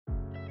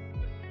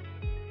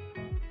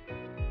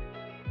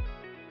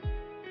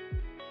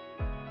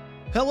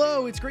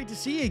Hello, it's great to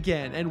see you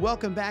again, and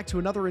welcome back to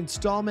another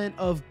installment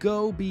of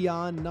Go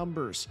Beyond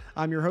Numbers.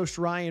 I'm your host,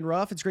 Ryan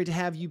Ruff. It's great to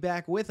have you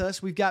back with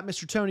us. We've got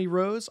Mr. Tony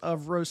Rose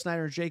of Rose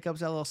Snyder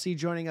Jacobs LLC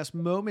joining us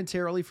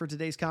momentarily for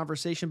today's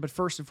conversation. But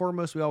first and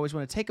foremost, we always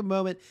want to take a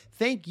moment.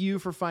 Thank you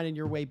for finding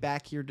your way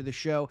back here to the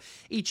show.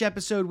 Each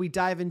episode, we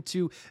dive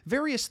into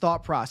various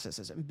thought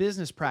processes and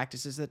business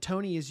practices that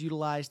Tony has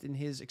utilized in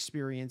his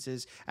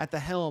experiences at the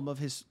helm of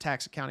his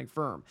tax accounting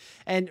firm.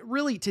 And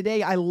really,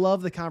 today, I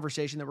love the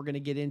conversation that we're going to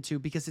get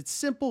into because it's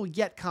simple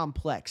yet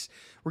complex.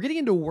 We're getting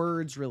into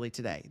words really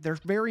today. They're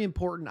very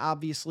important,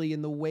 obviously,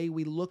 in the way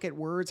we look at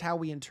words, how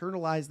we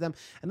internalize them,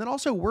 and then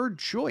also word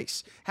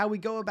choice, how we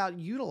go about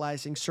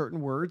utilizing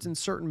certain words in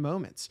certain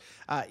moments.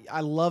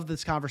 I love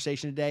this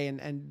conversation today,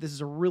 and this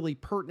is a really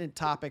pertinent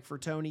topic for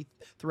Tony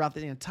throughout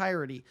the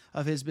entirety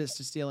of his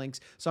business dealings.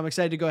 So I'm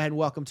excited to go ahead and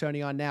welcome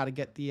Tony on now to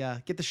get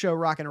the show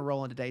rocking and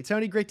rolling today.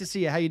 Tony, great to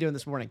see you. How you doing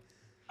this morning?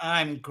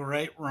 I'm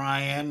great,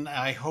 Ryan.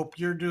 I hope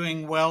you're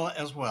doing well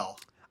as well.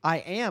 I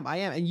am.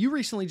 And you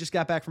recently just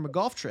got back from a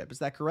golf trip. Is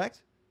that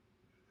correct?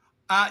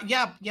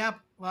 Yeah.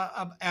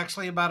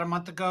 Actually, about a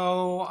month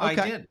ago, I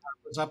Okay. did.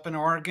 I was up in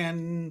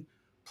Oregon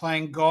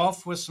playing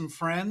golf with some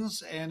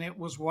friends, and it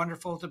was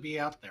wonderful to be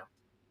out there.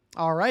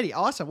 All righty.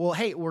 Awesome. Well,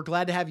 hey, we're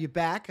glad to have you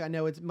back. I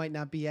know it might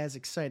not be as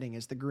exciting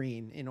as the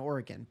green in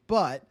Oregon,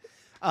 but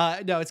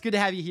no, it's good to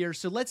have you here.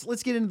 So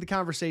let's get into the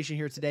conversation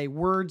here today.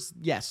 Words,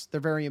 yes,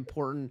 they're very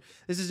important.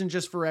 This isn't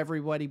just for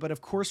everybody, but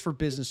of course for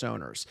business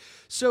owners.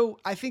 So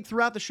I think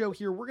throughout the show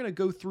here, we're going to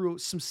go through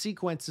some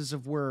sequences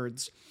of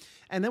words,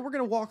 and then we're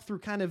going to walk through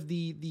kind of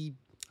the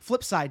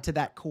flip side to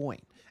that coin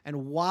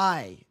and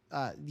why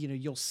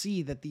you'll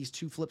see that these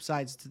two flip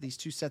sides to these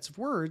two sets of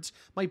words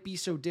might be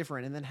so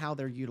different, and then how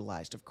they're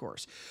utilized, of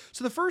course.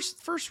 So the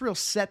first real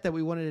set that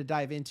we wanted to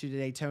dive into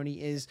today,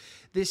 Tony, is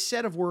this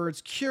set of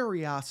words: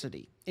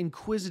 curiosity,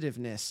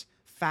 inquisitiveness,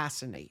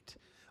 fascinate.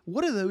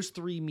 What do those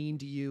three mean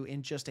to you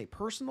in just a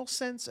personal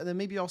sense, and then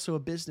maybe also a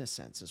business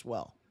sense as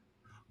well?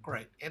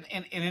 Great.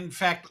 And in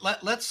fact,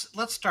 let's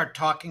start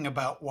talking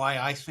about why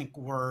I think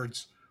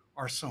words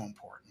are so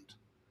important.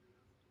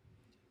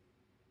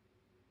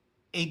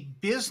 A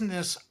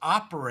business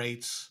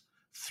operates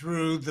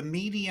through the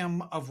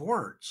medium of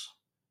words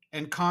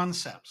and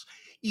concepts.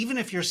 Even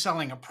if you're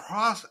selling a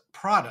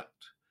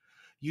product,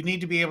 you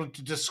need to be able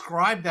to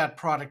describe that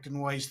product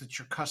in ways that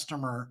your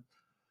customer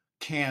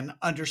can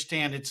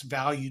understand its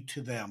value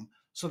to them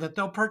so that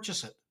they'll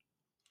purchase it.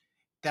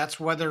 That's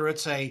whether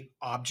it's a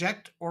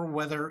object or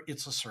whether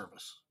it's a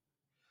service.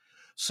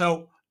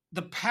 So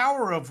the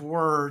power of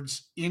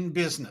words in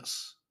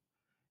business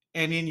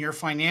and in your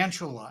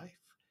financial life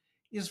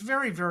is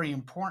very, very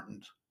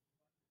important.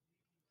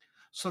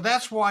 So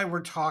that's why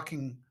we're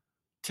talking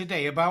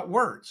today about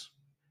words.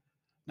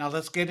 Now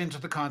let's get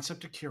into the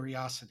concept of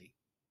curiosity.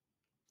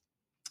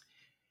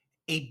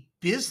 A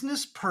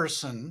business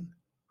person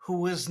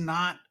who is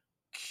not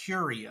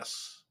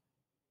curious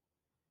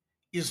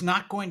is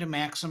not going to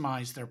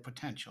maximize their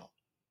potential,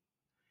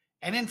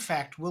 and in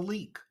fact will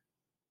leak.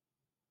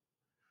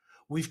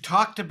 We've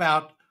talked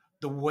about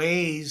the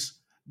ways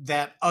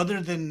that other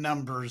than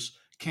numbers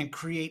can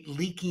create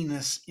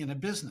leakiness in a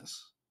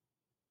business.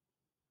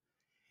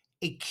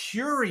 A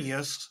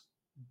curious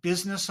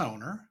business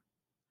owner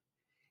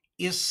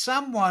is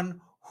someone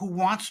who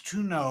wants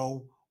to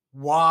know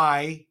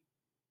why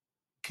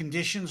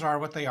conditions are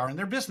what they are in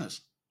their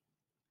business.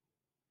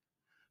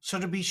 So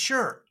to be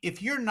sure,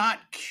 if you're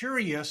not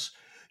curious,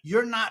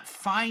 you're not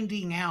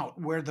finding out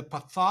where the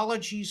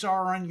pathologies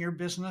are on your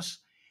business,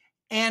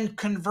 and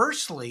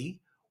conversely,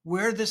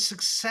 where the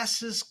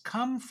successes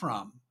come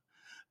from.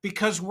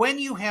 Because when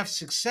you have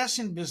success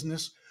in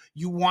business,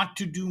 you want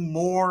to do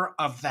more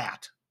of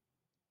that.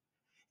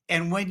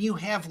 And when you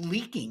have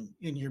leaking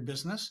in your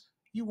business,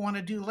 you want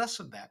to do less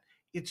of that.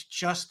 It's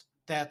just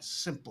that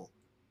simple.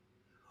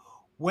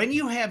 When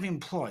you have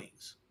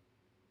employees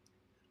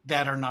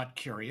that are not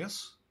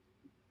curious,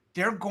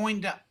 they're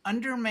going to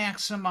under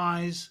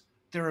maximize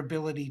their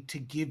ability to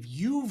give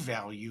you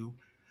value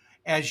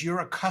as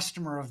you're a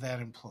customer of that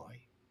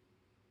employee.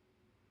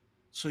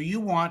 So you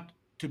want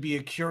to be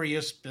a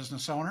curious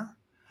business owner,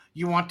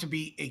 you want to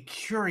be a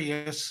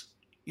curious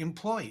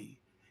employee,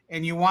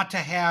 and you want to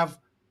have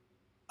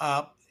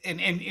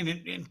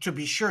and to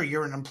be sure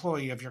you're an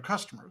employee of your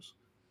customers,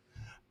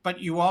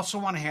 but you also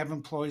want to have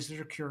employees that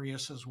are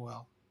curious as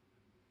well.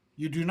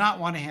 You do not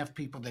want to have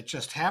people that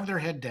just have their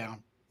head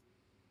down,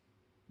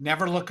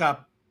 never look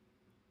up,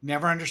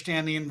 never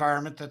understand the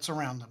environment that's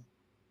around them.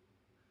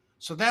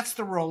 So that's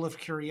the role of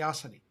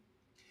curiosity.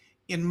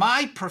 In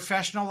my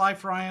professional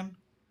life, Ryan,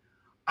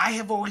 I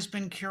have always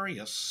been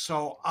curious.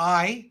 So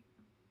I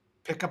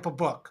pick up a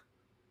book,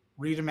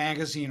 read a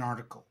magazine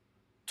article,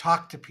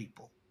 talk to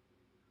people,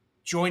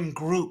 join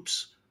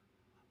groups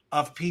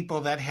of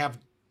people that have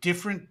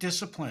different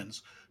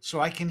disciplines so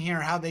I can hear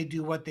how they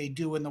do what they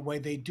do and the way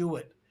they do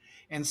it,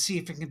 and see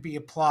if it can be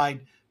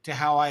applied to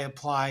how I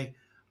apply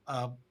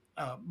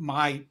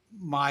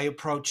my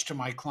approach to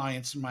my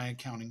clients in my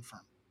accounting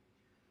firm.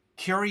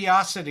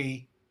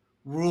 Curiosity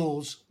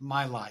rules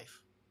my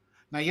life.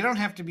 Now, you don't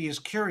have to be as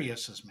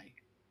curious as me,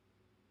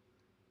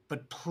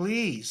 but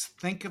please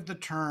think of the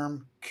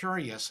term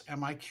curious.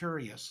 Am I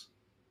curious?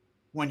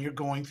 When you're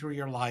going through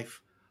your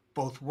life,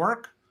 both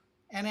work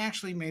and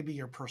actually maybe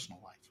your personal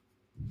life.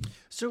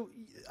 So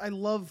I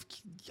love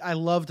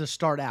to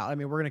start out. I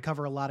mean, we're going to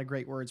cover a lot of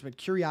great words, but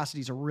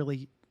curiosity is a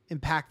really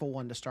impactful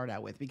one to start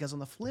out with, because on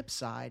the flip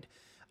side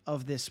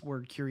of this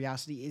word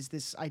curiosity is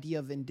this idea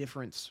of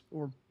indifference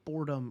or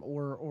boredom,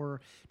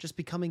 or just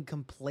becoming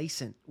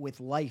complacent with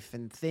life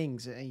and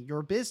things and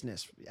your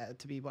business,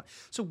 to be blunt.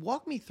 So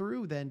walk me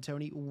through then,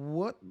 Tony,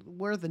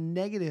 where the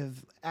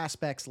negative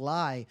aspects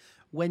lie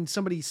when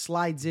somebody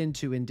slides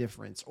into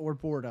indifference or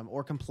boredom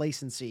or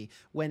complacency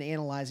when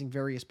analyzing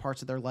various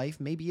parts of their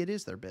life. Maybe it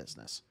is their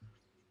business.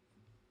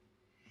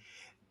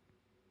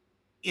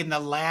 In the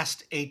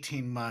last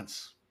 18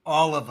 months,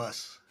 all of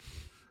us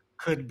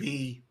could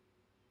be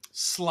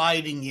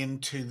sliding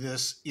into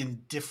this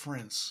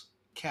indifference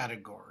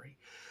category.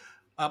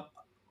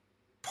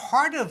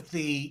 Part of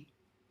the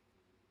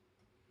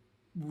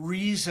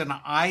reason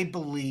I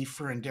believe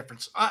for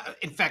indifference,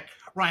 in fact,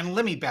 Ryan,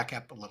 let me back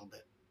up a little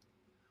bit.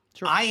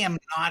 Sure. I am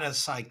not a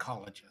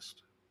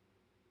psychologist.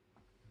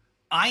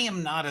 I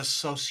am not a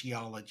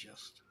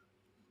sociologist.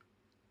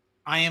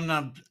 I am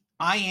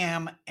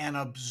an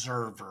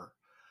observer.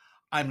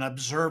 I'm an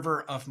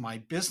observer of my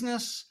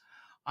business.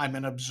 I'm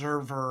an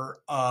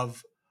observer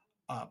of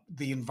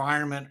the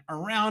environment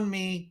around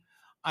me.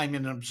 I'm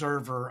an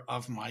observer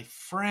of my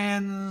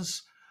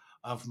friends,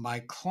 of my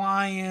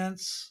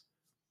clients.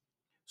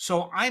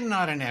 So I'm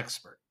not an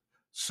expert.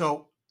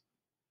 So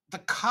the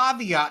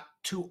caveat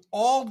to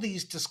all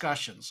these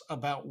discussions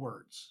about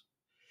words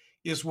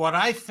is what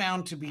I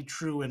found to be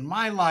true in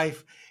my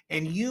life,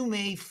 and you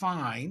may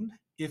find,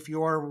 if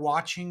you're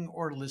watching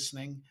or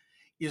listening,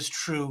 is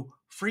true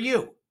for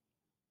you.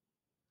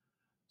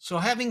 So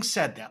having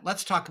said that,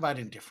 let's talk about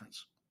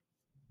indifference.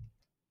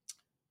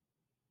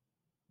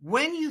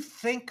 When you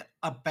think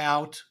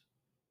about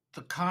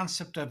the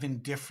concept of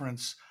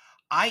indifference,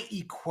 I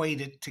equate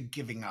it to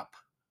giving up.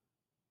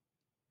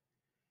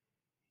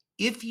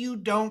 If you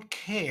don't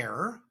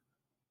care,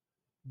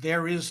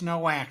 there is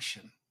no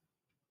action.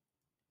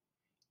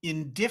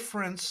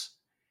 Indifference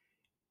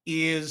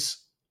is,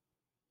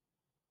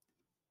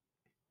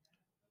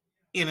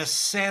 in a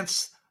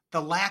sense,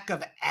 the lack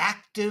of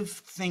active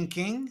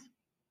thinking,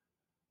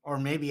 or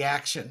maybe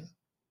action,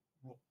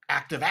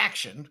 active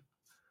action,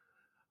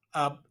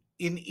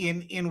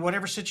 in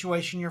whatever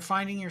situation you're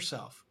finding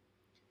yourself.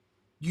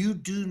 You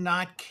do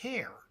not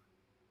care.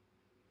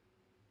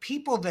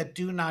 People that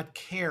do not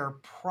care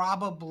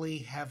probably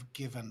have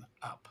given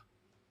up.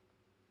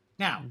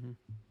 Now,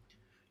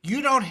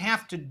 you don't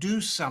have to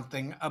do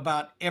something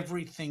about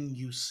everything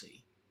you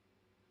see,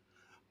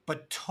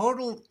 but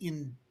total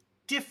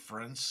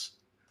indifference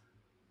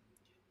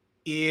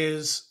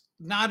is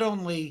not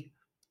only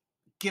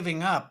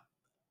giving up,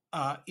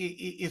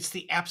 it's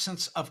the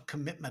absence of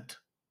commitment.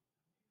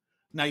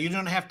 Now, you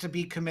don't have to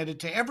be committed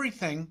to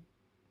everything,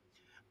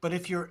 but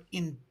if you're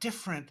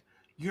indifferent,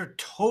 you're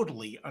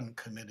totally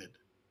uncommitted.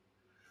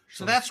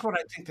 So that's what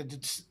I think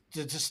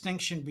the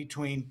distinction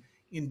between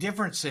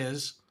indifference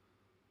is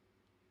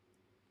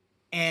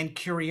and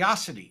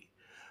curiosity.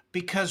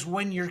 Because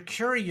when you're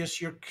curious,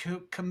 you're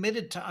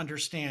committed to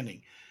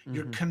understanding.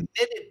 You're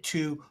committed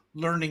to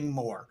learning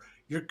more.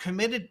 You're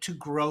committed to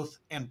growth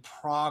and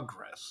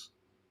progress.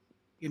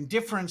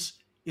 Indifference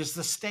is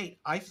the state,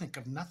 I think,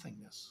 of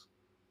nothingness.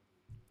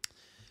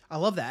 I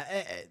love that.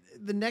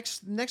 The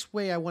next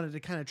way I wanted to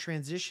kind of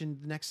transition,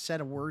 the next set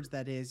of words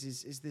that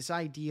is this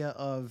idea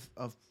of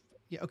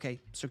yeah,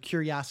 okay, so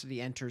curiosity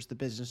enters the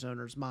business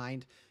owner's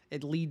mind.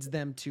 It leads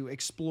them to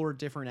explore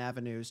different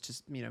avenues to,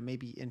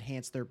 maybe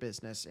enhance their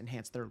business,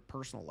 enhance their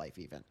personal life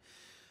even.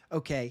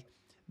 Okay,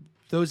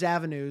 those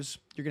avenues,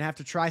 you're going to have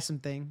to try some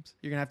things.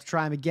 You're going to have to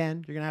try them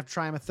again. You're going to have to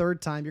try them a third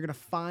time. You're going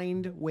to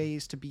find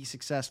ways to be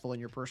successful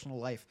in your personal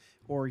life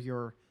or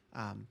your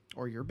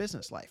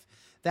business life.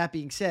 That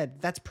being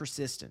said, that's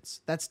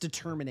persistence. That's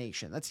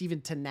determination. That's even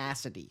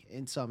tenacity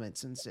in some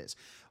instances.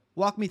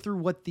 Walk me through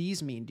what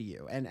these mean to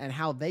you and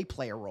how they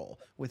play a role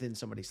within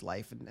somebody's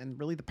life and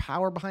really the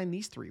power behind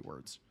these three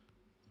words.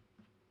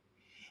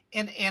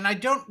 And I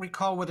don't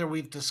recall whether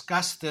we've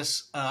discussed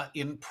this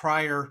in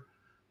prior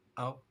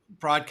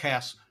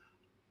broadcasts,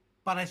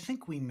 but I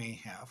think we may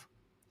have.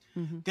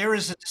 There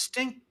is a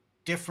distinct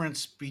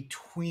difference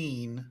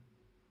between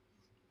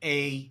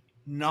a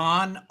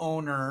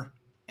non-owner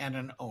and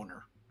an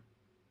owner.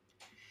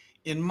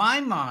 In my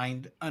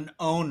mind, an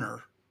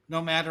owner,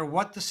 no matter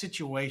what the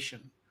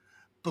situation,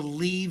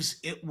 believes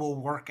it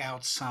will work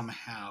out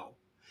somehow.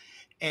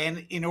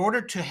 And in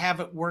order to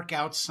have it work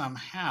out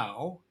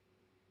somehow,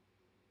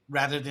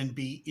 rather than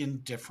be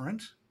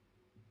indifferent,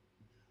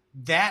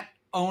 that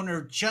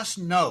owner just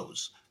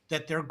knows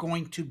that they're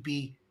going to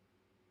be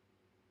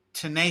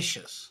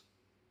tenacious,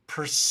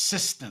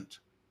 persistent,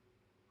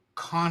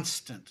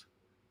 constant,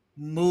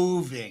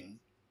 moving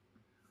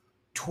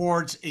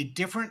towards a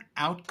different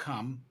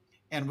outcome.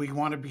 And we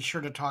want to be sure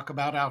to talk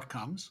about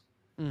outcomes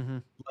later.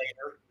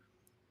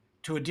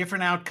 to a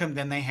different outcome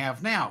than they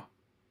have now.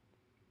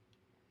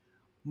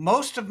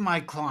 Most of my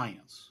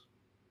clients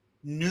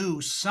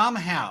knew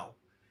somehow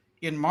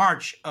in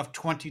March of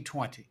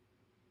 2020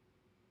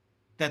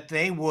 that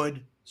they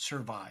would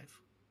survive.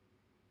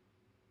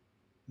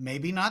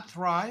 Maybe not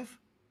thrive,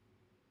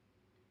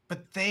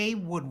 but they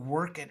would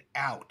work it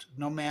out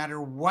no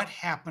matter what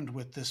happened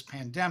with this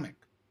pandemic.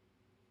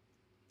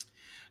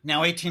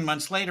 Now, 18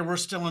 months later, we're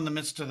still in the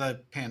midst of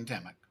the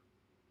pandemic,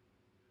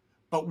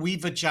 but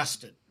we've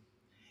adjusted.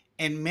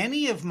 And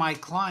many of my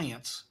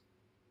clients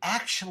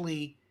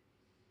actually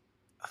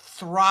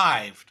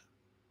thrived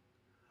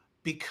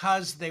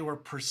because they were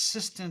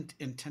persistent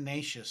and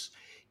tenacious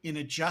in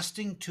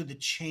adjusting to the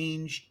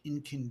change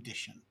in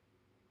condition.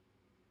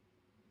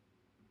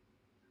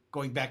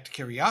 Going back to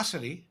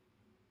curiosity,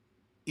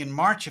 in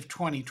March of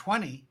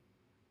 2020,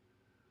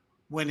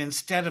 when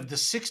instead of the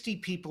 60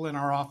 people in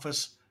our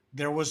office,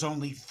 there was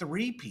only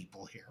 3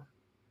 people here,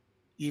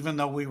 even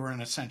though we were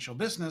an essential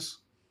business,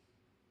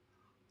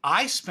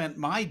 I spent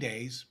my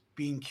days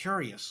being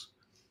curious,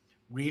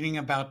 reading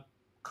about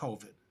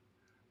COVID,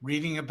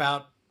 reading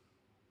about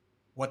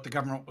what the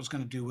government was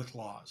going to do with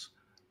laws,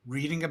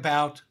 reading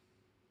about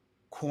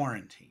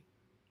quarantine.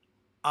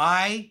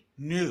 I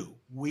knew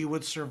we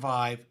would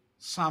survive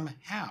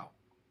somehow.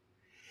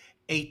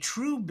 A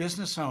true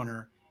business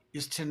owner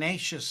is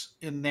tenacious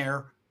in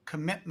their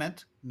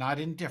commitment, not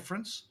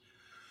indifference,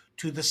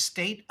 to the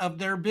state of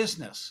their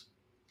business.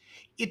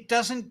 It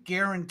doesn't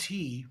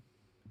guarantee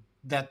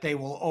that they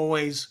will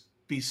always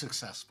be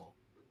successful.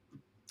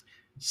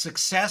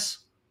 Success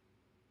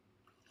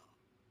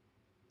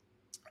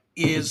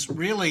is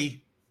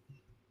really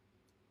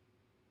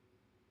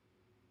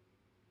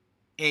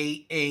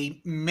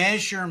a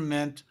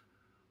measurement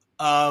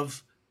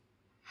of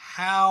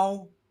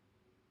how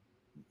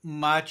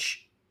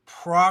much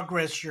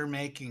progress you're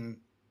making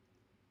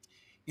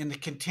in the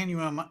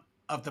continuum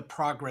of the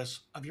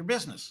progress of your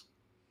business.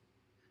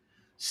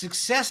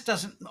 Success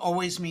doesn't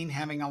always mean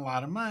having a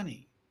lot of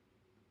money.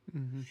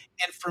 Mm-hmm.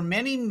 And for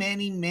many,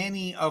 many,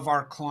 many of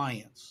our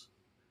clients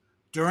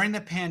during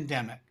the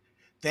pandemic,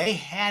 they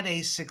had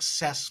a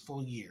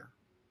successful year.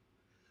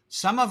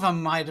 Some of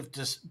them might have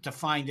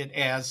defined it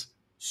as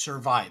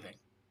surviving.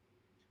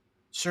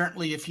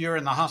 Certainly, if you're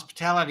in the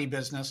hospitality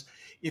business,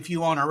 if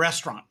you own a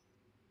restaurant,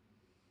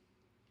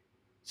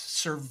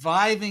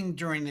 surviving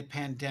during the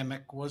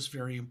pandemic was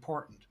very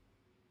important.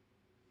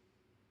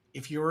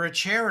 If you were a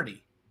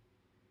charity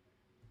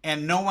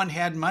and no one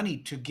had money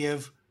to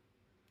give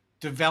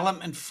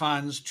development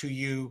funds to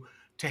you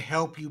to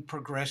help you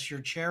progress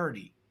your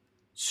charity,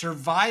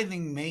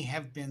 surviving may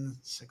have been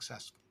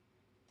successful.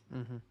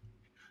 Mm-hmm.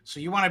 So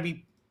you want to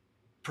be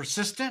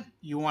persistent,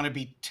 you want to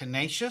be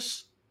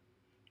tenacious,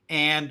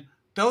 and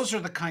those are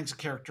the kinds of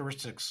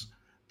characteristics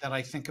that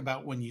I think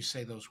about when you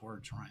say those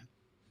words, Ryan.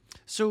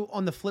 So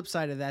on the flip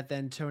side of that,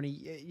 then,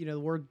 Tony, the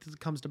word that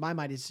comes to my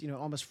mind is,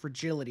 almost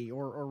fragility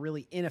or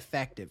really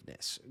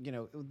ineffectiveness,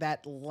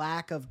 that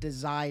lack of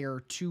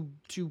desire to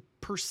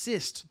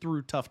persist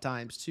through tough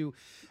times, to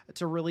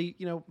really,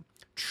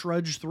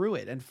 trudge through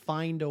it and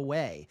find a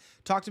way.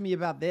 Talk to me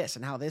about this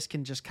and how this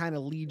can just kind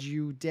of lead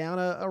you down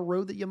a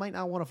road that you might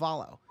not want to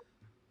follow.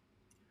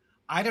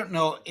 I don't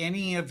know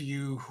any of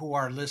you who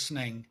are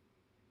listening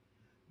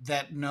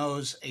that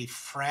knows a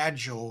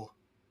fragile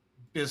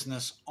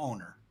business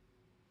owner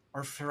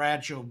or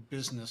fragile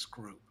business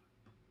group.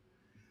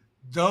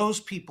 Those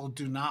people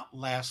do not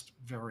last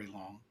very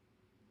long.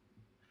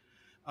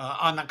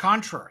 On the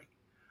contrary,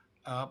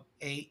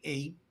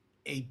 a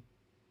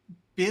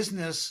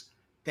business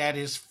that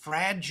is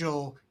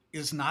fragile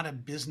is not a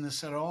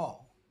business at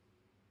all.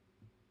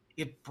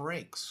 It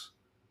breaks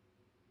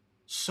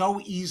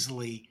so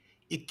easily,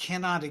 it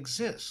cannot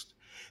exist.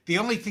 The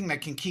only thing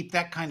that can keep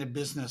that kind of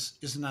business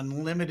is an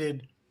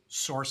unlimited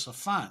source of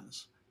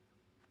funds.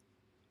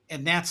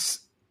 And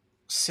that's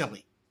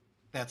silly.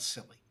 That's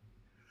silly.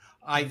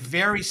 I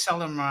very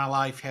seldom in my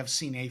life have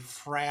seen a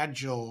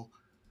fragile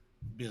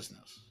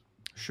business.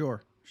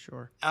 Sure.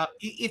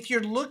 If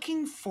you're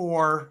looking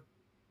for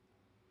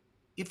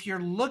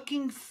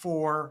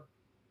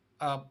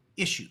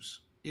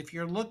issues, if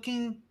you're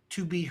looking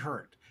to be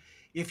hurt,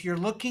 if you're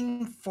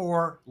looking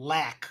for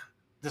lack,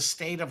 the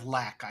state of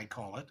lack, I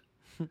call it,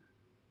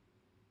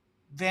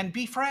 then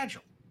be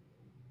fragile.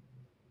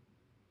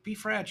 Be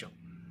fragile.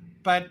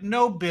 But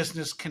no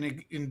business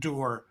can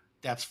endure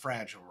that's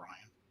fragile, Ryan.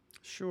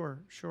 Sure.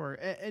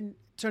 And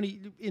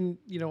Tony,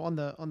 on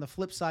the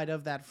flip side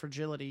of that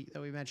fragility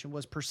that we mentioned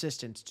was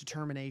persistence,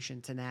 determination,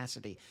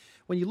 tenacity.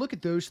 When you look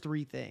at those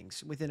 3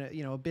 things within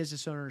a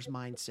business owner's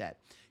mindset,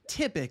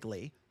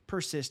 typically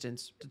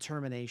persistence,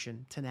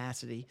 determination,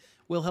 tenacity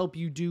will help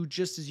you do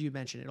just as you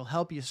mentioned. It'll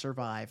help you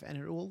survive, and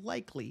it will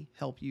likely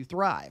help you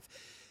thrive.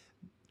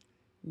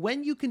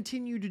 When you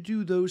continue to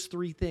do those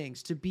 3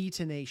 things, to be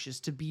tenacious,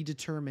 to be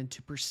determined,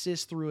 to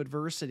persist through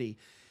adversity,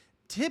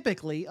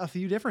 typically a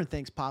few different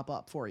things pop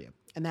up for you.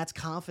 And that's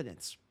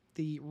confidence,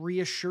 the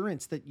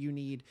reassurance that you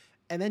need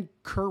and then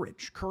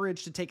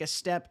courage to take a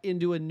step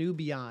into a new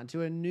beyond,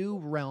 to a new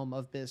realm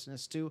of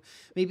business, to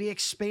maybe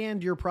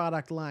expand your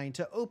product line,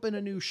 to open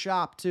a new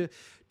shop, to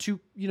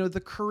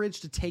the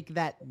courage to take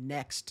that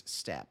next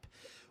step.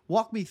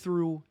 Walk me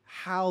through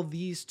how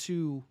these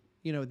two,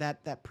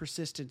 that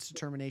persistence,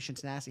 determination,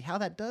 tenacity, how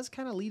that does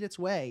kind of lead its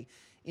way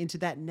into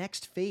that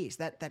next phase,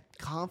 that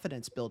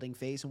confidence building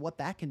phase, and what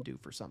that can do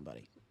for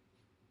somebody.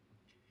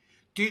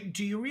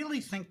 Do you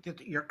really think that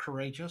you're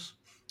courageous?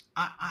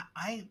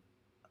 I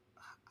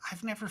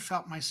I've never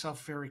felt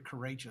myself very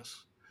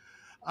courageous.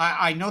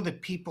 I know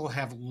that people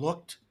have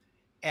looked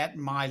at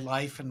my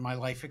life and my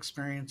life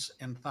experience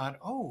and thought,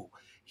 oh,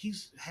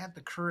 he's had the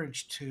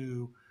courage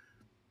to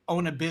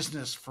own a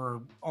business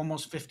for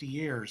almost 50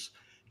 years.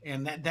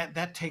 And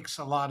that takes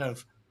a lot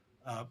of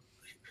uh,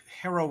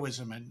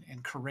 heroism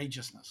and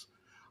courageousness.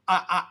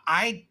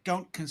 I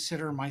don't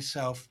consider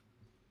myself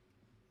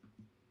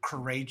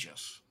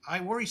courageous.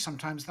 I worry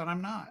sometimes that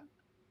I'm not.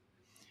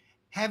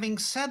 Having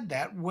said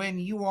that, when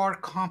you are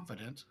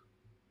confident,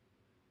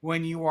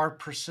 when you are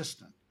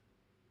persistent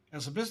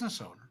as a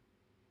business owner,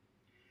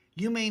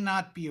 you may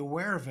not be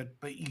aware of it,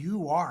 but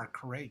you are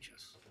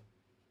courageous.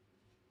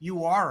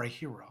 You are a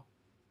hero.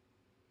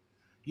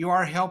 You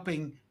are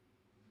helping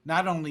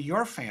not only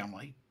your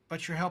family,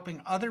 but you're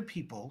helping other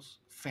people's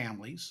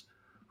families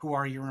who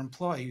are your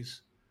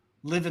employees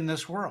live in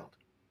this world.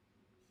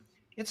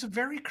 It's a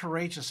very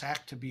courageous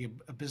act to be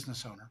a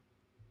business owner.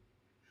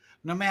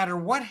 No matter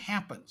what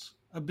happens,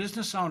 a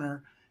business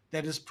owner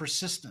that is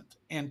persistent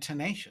and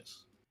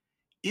tenacious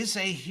is a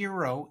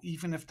hero,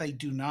 even if they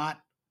do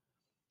not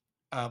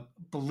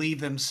believe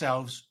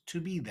themselves to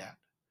be that.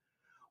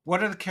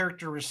 What are the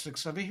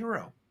characteristics of a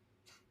hero?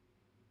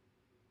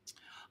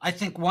 I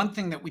think one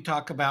thing that we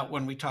talk about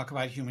when we talk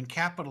about human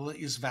capital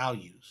is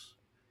values.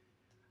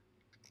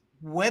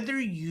 Whether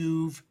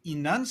you've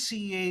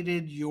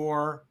enunciated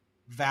your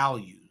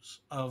values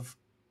of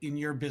in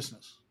your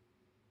business,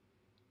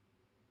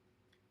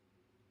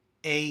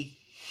 a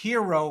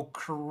hero,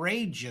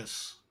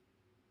 courageous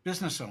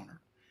business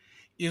owner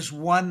is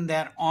one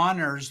that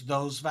honors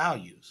those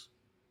values.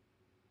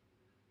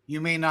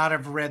 You may not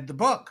have read the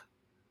book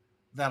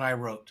that I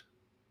wrote,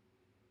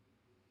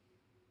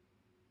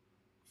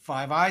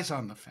 Five Eyes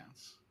on the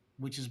Fence,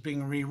 which is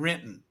being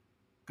rewritten,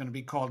 going to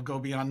be called Go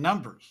Beyond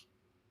Numbers,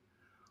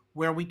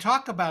 where we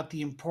talk about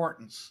the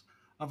importance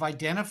of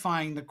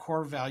identifying the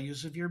core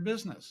values of your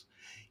business.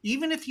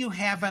 Even if you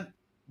haven't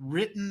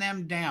written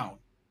them down,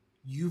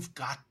 you've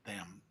got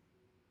them.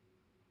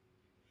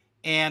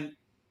 And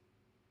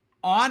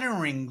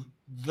honoring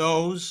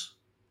those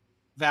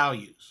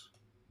values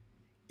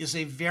is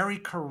a very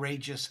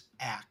courageous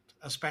act,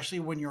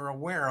 especially when you're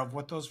aware of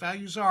what those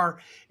values are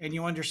and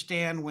you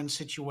understand when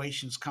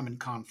situations come in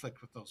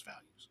conflict with those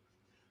values.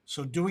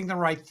 So doing the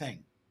right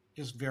thing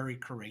is very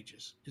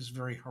courageous, is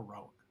very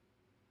heroic.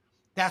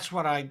 That's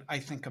what I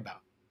think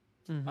about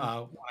Mm-hmm.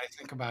 when I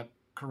think about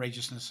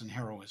courageousness and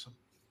heroism.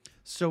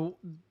 So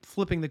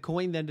flipping the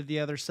coin then to the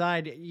other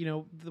side,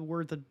 the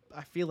word that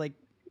I feel like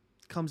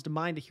comes to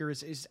mind here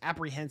is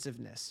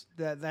apprehensiveness.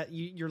 That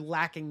you're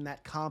lacking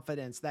that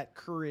confidence, that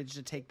courage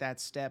to take that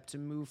step, to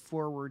move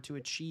forward, to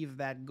achieve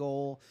that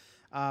goal.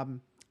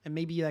 And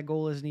maybe that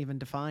goal isn't even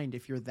defined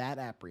if you're that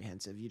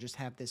apprehensive. You just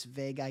have this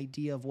vague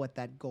idea of what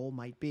that goal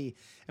might be.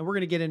 And we're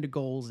going to get into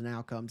goals and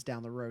outcomes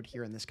down the road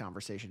here in this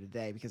conversation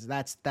today, because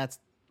that's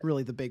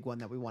really the big one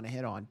that we want to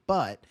hit on.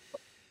 But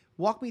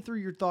walk me through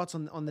your thoughts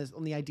on this,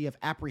 on the idea of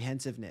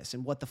apprehensiveness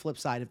and what the flip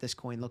side of this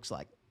coin looks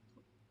like.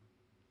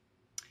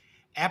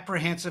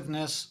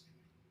 Apprehensiveness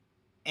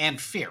and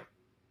fear,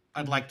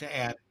 I'd like to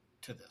add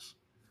to this.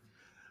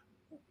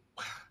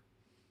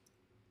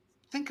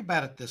 Think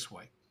about it this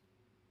way.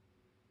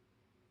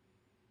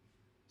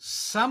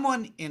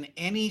 Someone in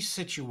any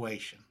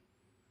situation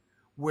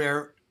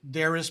where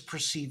there is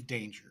perceived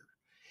danger,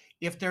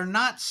 if they're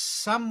not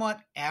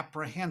somewhat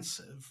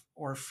apprehensive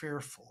or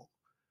fearful,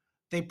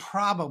 they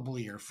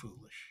probably are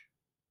foolish.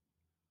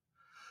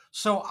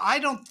 So I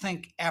don't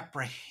think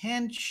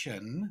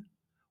apprehension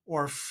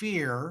or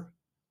fear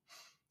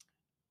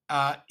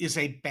is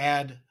a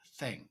bad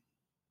thing.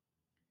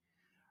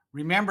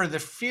 Remember, the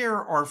fear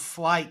or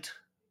flight,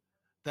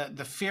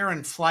 the fear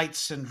and flight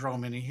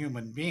syndrome in a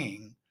human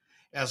being,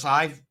 as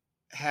I've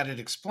had it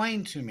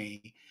explained to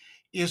me,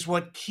 is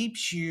what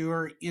keeps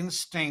your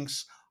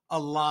instincts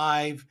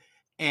alive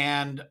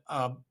and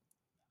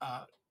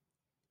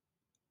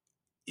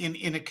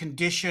in a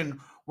condition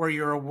where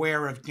you're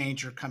aware of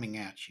danger coming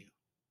at you.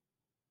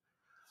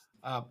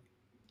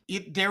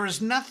 There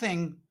is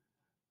nothing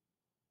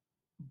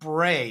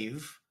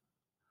brave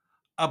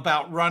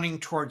about running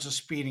towards a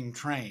speeding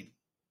train.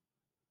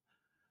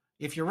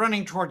 If you're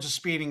running towards a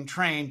speeding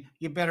train,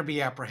 you better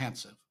be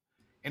apprehensive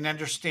and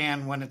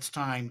understand when it's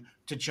time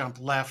to jump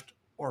left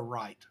or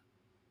right.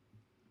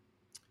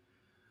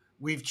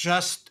 We've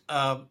just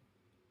gone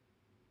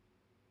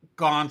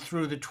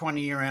through the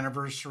 20-year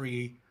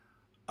anniversary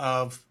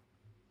of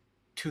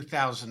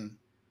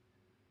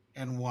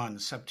 2001,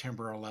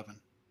 September 11.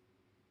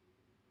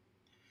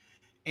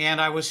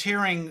 And I was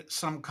hearing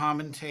some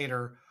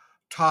commentator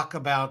talk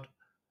about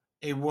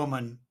a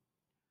woman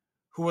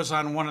who was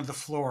on one of the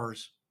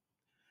floors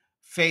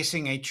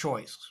facing a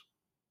choice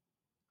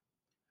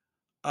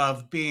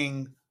of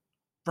being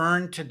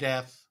burned to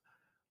death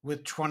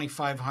with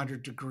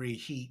 2,500-degree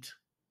heat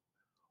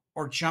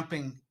or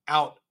jumping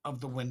out of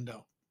the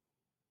window.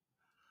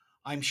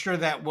 I'm sure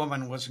that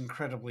woman was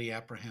incredibly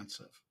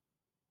apprehensive.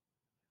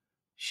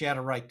 She had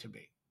a right to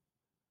be.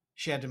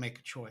 She had to make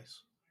a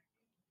choice.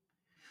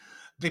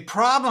 The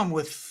problem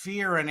with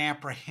fear and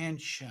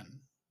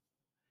apprehension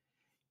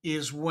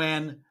is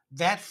when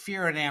that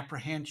fear and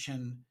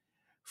apprehension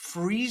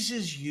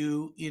freezes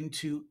you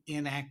into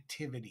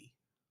inactivity,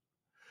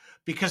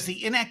 because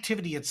the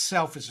inactivity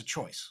itself is a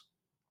choice.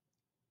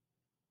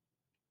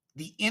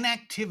 The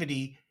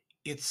inactivity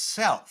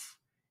itself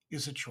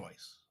is a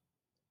choice.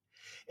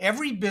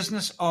 Every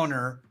business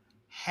owner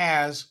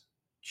has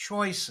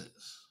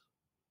choices.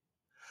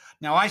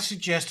 Now, I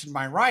suggest in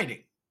my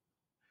writing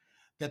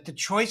that the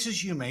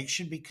choices you make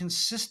should be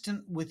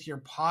consistent with your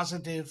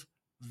positive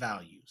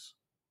values,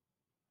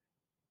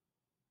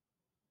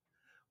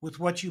 with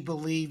what you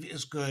believe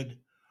is good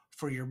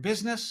for your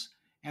business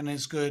and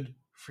is good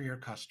for your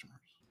customers.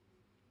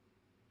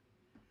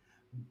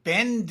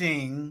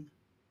 Bending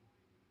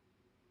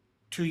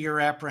to your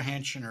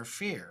apprehension or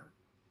fear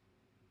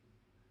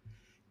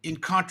in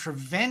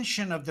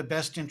contravention of the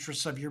best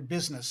interests of your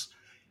business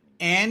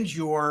and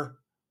your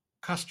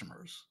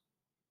customers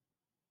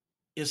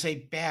is a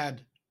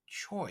bad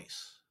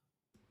choice,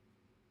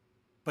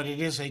 but it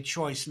is a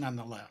choice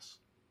nonetheless.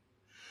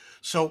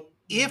 So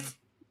if,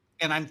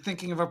 and I'm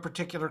thinking of a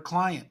particular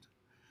client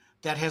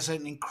that has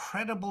an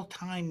incredible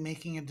time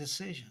making a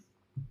decision,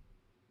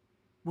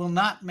 will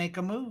not make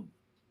a move.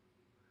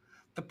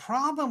 The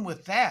problem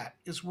with that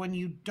is when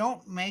you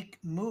don't make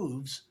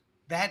moves,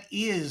 that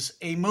is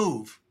a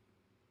move.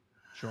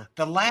 Sure.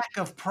 The lack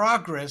of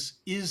progress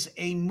is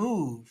a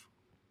move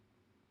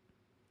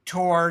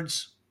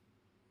towards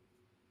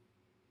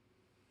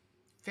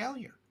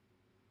failure.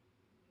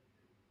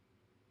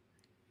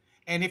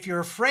 And if you're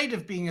afraid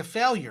of being a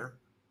failure,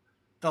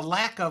 the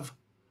lack of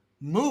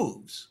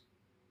moves,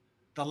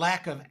 the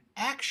lack of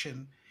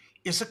action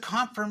is a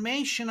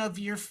confirmation of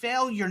your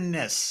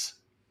failureness.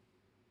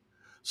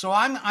 So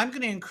I'm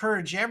going to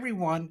encourage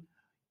everyone,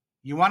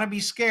 you want to be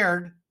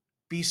scared,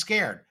 be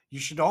scared. You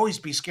should always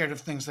be scared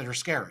of things that are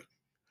scary.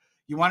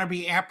 You want to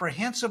be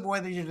apprehensive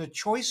whether the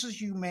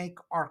choices you make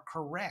are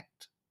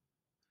correct.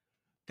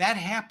 That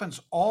happens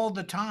all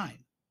the time.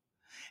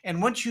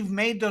 And once you've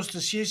made those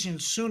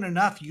decisions soon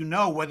enough, you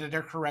know whether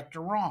they're correct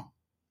or wrong.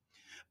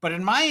 But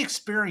in my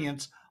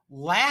experience,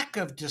 lack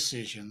of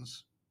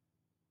decisions,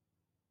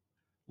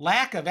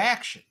 lack of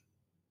action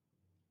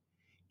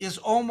is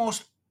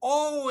almost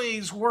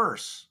always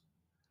worse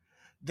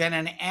than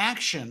an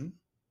action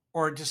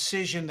or a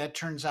decision that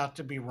turns out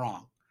to be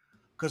wrong.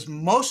 Because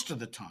most of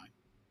the time,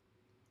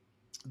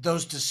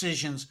 those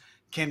decisions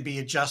can be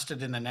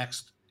adjusted in the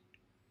next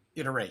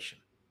iteration.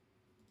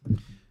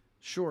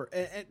 Sure.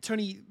 And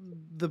Tony,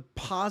 the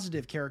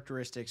positive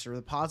characteristics or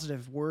the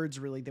positive words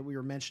really that we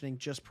were mentioning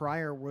just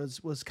prior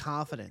was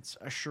confidence,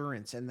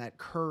 assurance, and that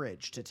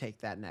courage to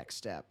take that next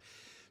step.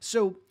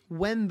 So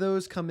when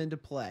those come into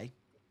play,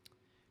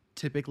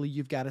 typically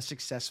you've got a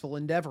successful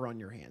endeavor on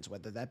your hands,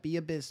 whether that be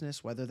a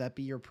business, whether that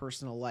be your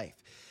personal life.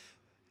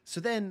 So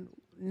then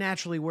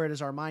naturally, where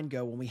does our mind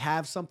go when we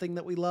have something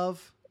that we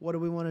love? What do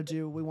we want to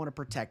do? We want to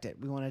protect it.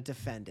 We want to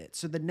defend it.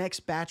 So the next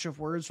batch of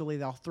words really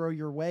that I'll throw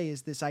your way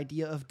is this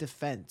idea of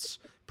defense,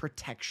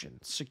 protection,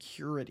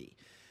 security.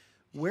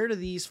 Where do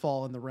these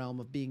fall in the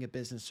realm of being a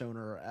business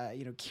owner,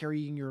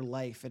 carrying your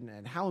life,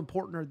 and how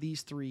important are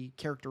these three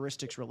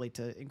characteristics really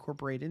to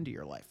incorporate into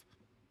your life?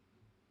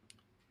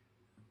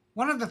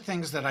 One of the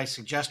things that I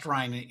suggest,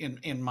 Ryan,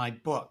 in my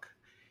book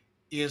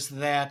is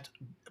that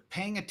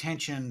paying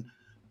attention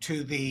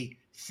to the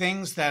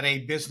things that a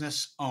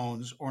business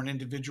owns or an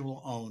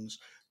individual owns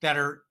that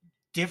are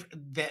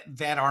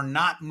that are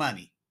not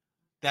money,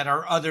 that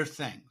are other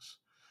things,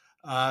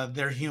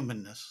 their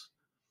humanness,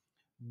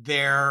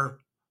 their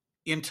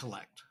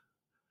intellect,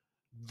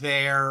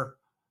 their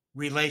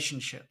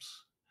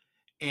relationships,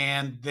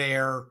 and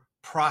their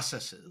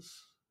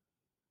processes.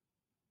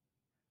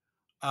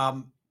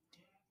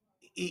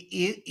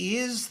 It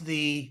is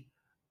the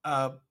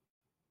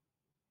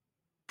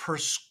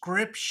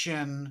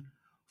prescription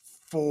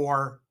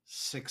for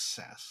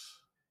success.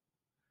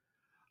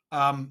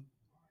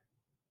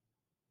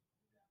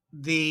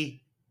 The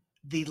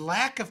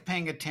lack of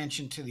paying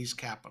attention to these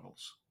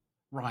capitals,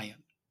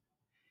 Ryan,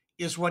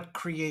 is what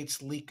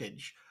creates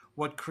leakage,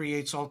 what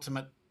creates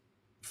ultimate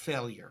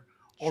failure,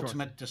 Sure.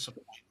 ultimate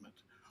disappointment,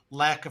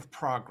 lack of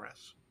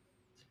progress.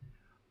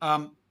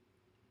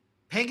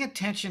 Paying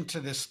attention to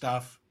this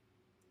stuff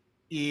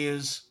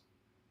is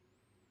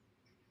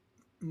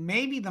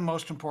maybe the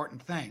most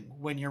important thing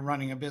when you're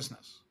running a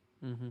business.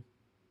 Mm-hmm.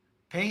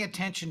 Paying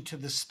attention to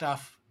the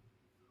stuff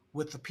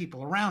with the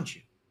people around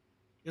you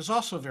is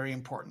also very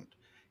important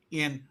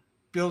in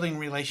building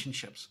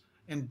relationships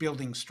and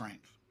building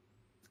strength.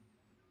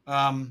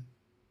 Um,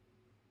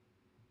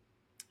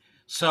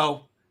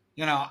 so,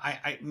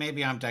 I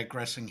maybe I'm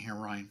digressing here,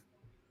 Ryan,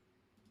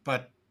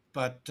 but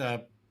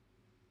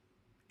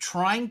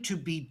trying to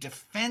be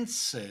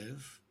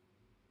defensive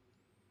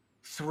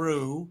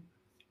through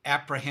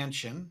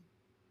apprehension,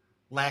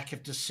 lack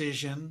of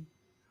decision,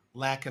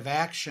 lack of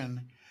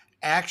action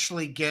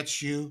actually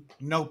gets you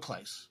no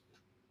place.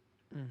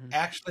 Hmm.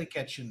 Actually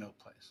gets you no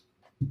place.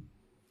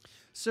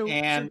 So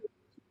And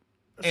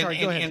and sorry,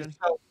 go and, ahead, and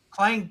Tony.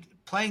 so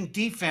playing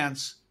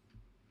defense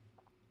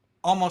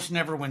almost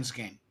never wins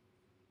game.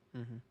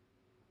 Hmm.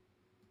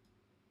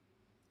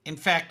 In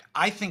fact,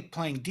 I think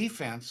playing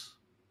defense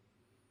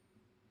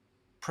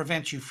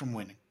prevents you from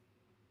winning.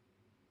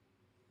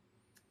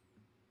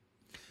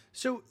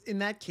 So in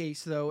that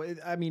case, though,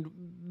 I mean,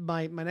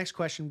 my next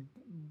question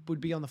would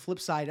be on the flip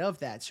side of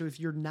that. So if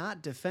you're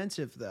not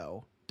defensive,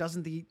 though,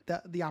 doesn't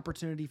the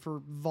opportunity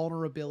for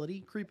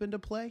vulnerability creep into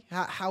play?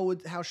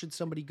 How should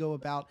somebody go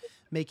about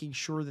making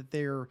sure that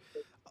they're,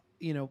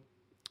 you know,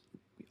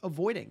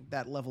 avoiding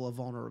that level of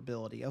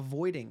vulnerability,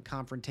 avoiding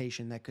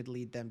confrontation that could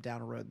lead them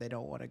down a road they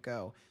don't want to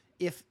go?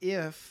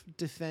 If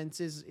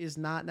defense is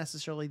not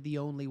necessarily the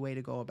only way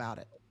to go about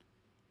it.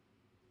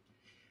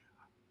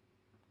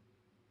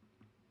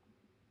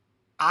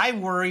 I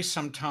worry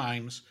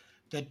sometimes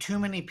that too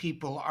many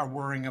people are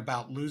worrying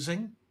about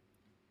losing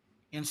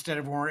instead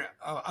of worrying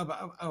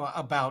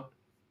about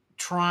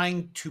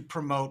trying to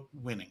promote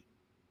winning.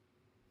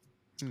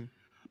 Hmm.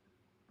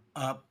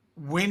 Uh,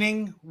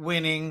 winning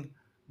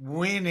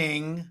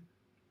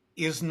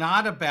is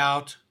not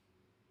about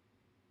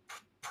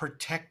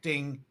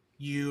protecting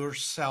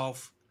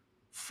yourself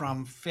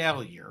from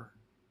failure.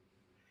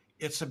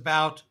 It's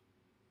about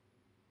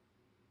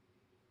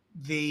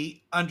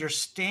the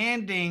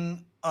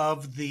understanding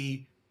of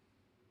the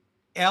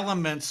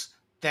elements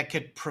that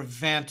could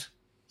prevent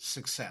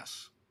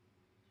success.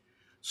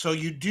 So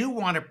you do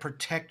want to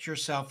protect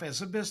yourself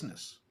as a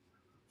business.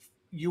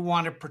 You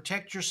want to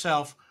protect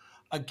yourself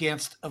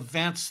against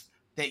events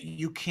that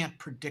you can't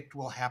predict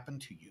will happen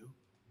to you.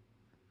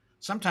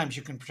 Sometimes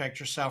you can protect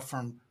yourself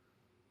from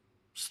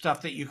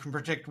stuff that you can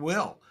predict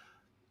will.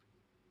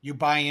 You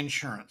buy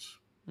insurance,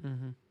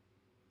 Hmm.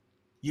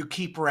 you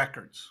keep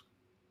records,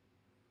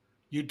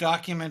 you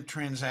document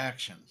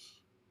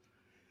transactions,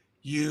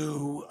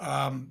 you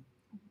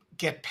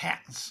get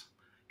patents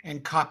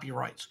and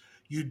copyrights.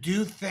 You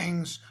do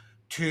things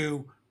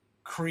to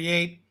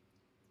create.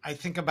 I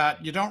think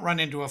about you don't run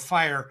into a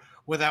fire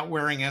without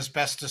wearing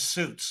asbestos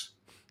suits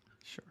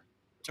Sure.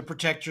 to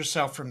protect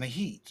yourself from the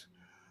heat.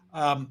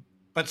 Um,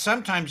 but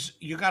sometimes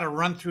you got to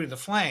run through the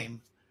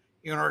flame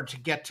in order to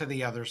get to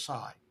the other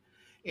side.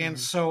 And Hmm.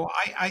 so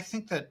I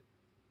think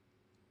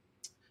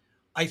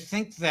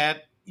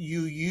that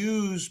you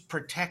use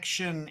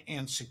protection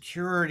and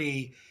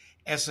security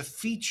as a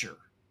feature,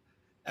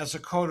 as a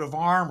coat of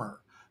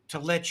armor to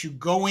let you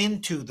go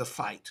into the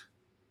fight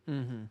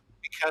Hmm.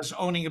 because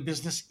owning a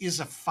business is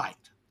a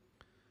fight.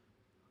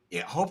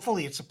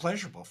 Hopefully, it's a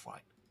pleasurable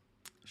fight.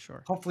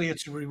 Sure. Hopefully,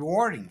 it's a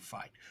rewarding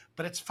fight,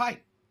 but it's a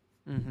fight.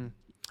 Hmm.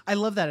 I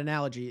love that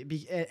analogy.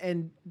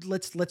 And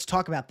let's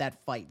talk about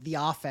that fight, the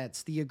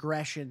offense, the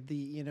aggression,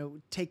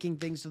 the taking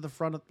things to the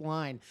front of the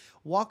line.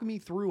 Walk me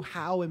through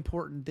how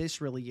important this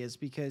really is,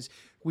 because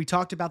we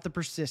talked about the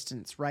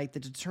persistence, right? The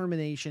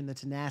determination, the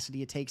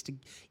tenacity it takes to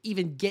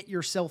even get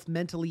yourself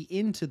mentally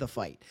into the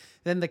fight.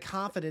 Then the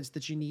confidence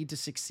that you need to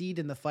succeed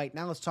in the fight.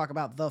 Now let's talk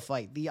about the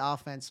fight, the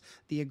offense,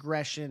 the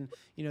aggression.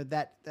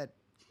 That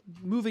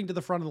moving to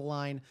the front of the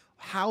line.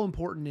 How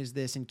important is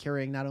this in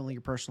carrying not only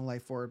your personal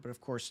life forward, but of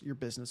course your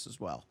business as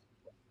well?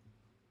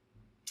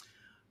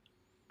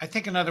 I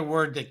think another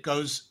word that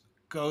goes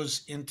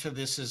into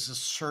this is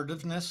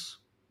assertiveness.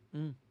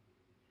 Mm.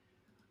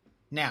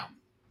 Now,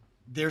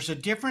 there's a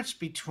difference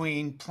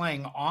between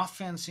playing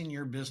offense in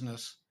your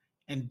business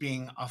and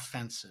being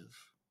offensive.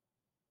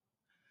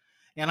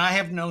 And I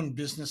have known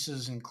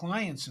businesses and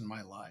clients in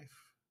my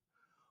life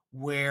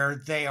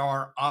where they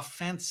are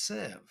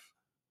offensive.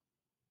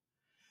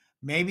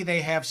 Maybe they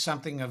have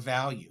something of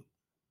value,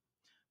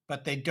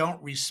 but they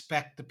don't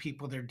respect the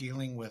people they're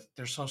dealing with,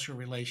 their social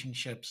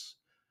relationships,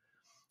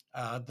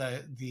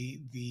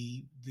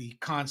 the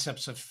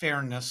concepts of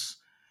fairness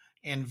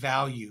and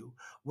value,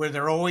 where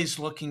they're always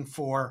looking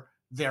for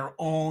their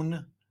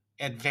own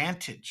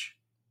advantage.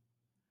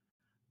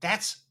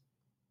 That's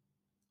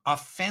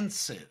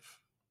offensive.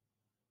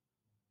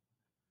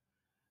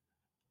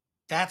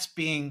 That's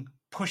being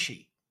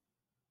pushy.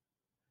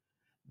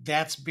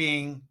 That's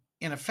being,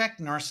 in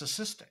effect,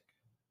 narcissistic.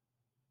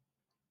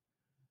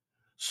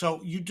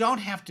 So you don't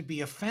have to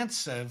be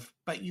offensive,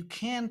 but you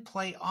can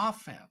play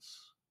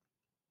offense.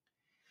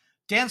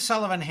 Dan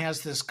Sullivan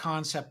has this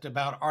concept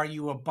about are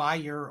you a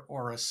buyer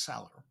or a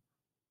seller?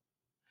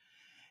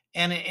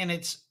 And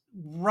it's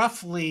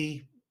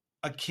roughly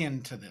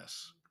akin to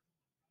this.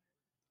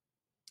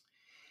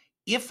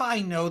 If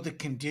I know the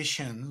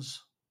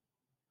conditions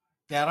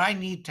that I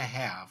need to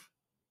have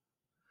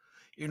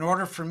in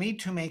order for me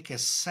to make a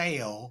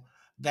sale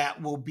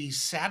that will be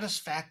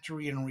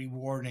satisfactory and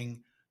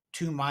rewarding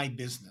to my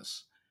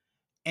business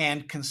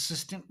and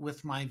consistent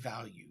with my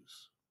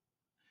values,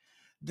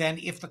 then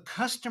if the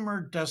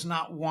customer does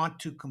not want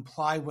to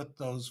comply with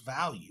those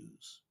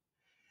values,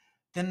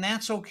 then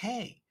that's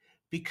okay,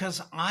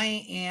 because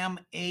I am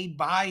a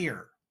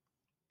buyer.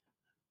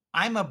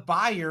 I'm a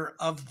buyer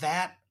of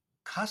that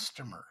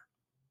customer.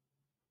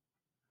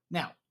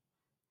 Now,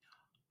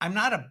 I'm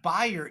not a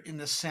buyer in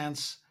the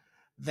sense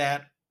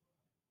that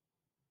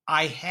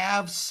I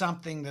have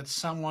something that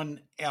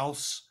someone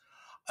else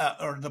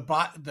or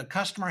the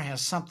customer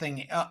has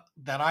something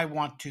that I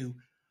want to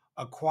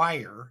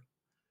acquire,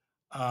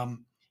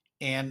 and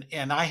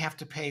I have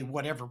to pay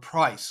whatever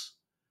price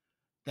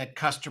that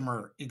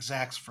customer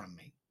exacts from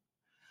me.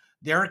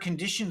 There are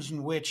conditions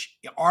in which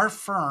our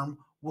firm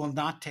will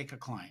not take a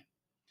client.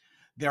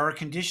 There are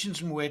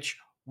conditions in which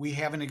we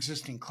have an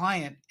existing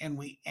client and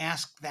we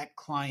ask that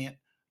client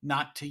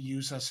not to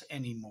use us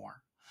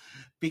anymore,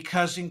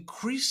 because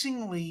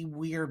increasingly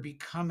we are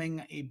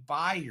becoming a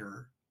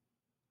buyer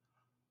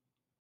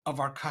of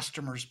our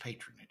customers'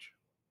 patronage.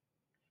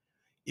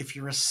 If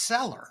you're a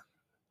seller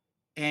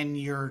and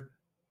you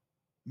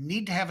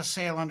need to have a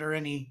sale under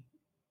any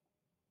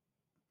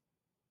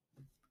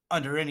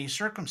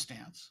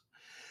circumstance,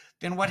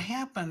 then what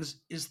happens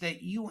is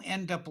that you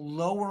end up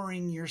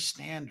lowering your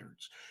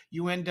standards.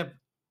 You end up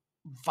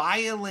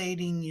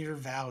violating your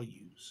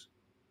values.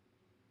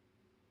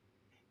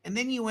 And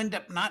then you end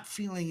up not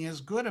feeling as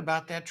good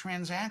about that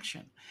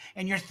transaction.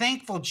 And you're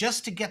thankful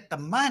just to get the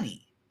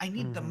money. I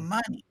need the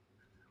money.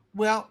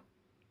 Well,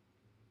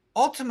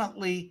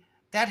 ultimately,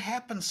 that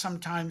happens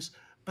sometimes,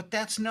 but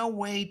that's no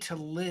way to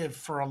live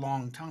for a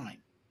long time.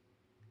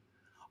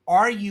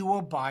 Are you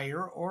a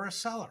buyer or a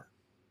seller?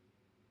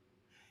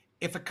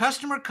 If a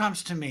customer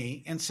comes to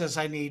me and says,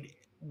 I need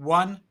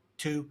 1,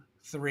 2,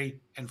 3,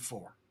 and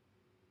 4,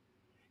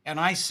 and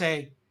I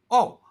say,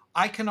 oh,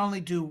 I can only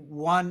do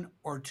 1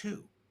 or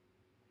 2,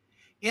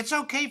 it's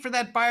okay for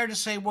that buyer to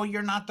say, well,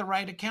 you're not the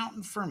right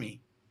accountant for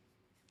me.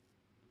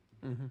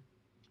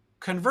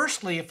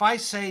 Conversely, if I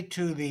say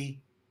to the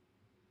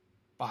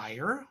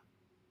buyer,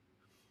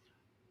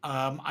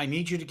 I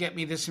need you to get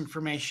me this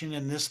information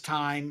in this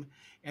time,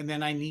 and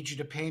then I need you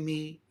to pay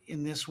me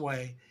in this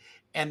way,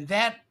 and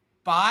that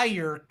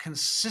buyer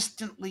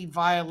consistently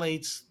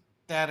violates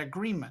that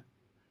agreement,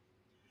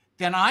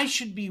 then I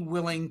should be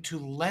willing to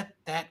let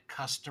that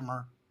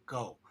customer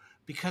go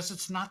because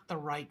it's not the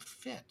right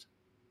fit.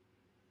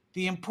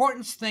 The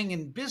important thing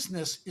in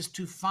business is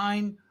to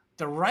find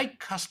the right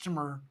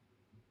customer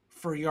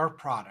for your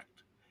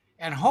product.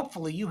 And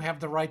hopefully you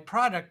have the right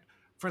product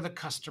for the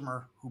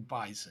customer who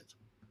buys it.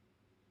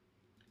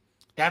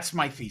 That's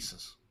my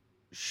thesis.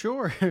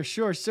 Sure,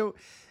 sure. So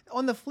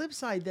on the flip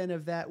side then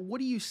of that, what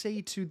do you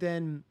say to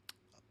then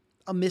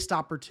a missed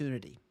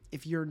opportunity?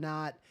 If you're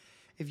not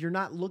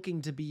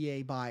looking to be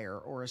a buyer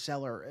or a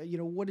seller,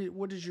 what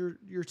is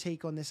your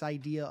take on this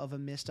idea of a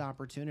missed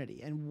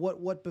opportunity, and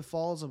what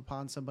befalls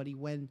upon somebody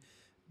when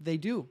they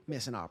do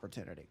miss an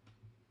opportunity?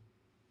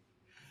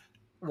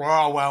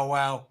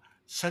 Wow.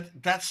 So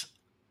that's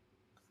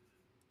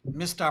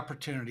missed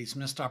opportunities.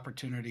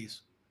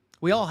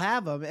 We all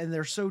have them, and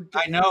they're so.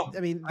 I know. I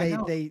mean, I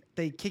know.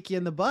 they kick you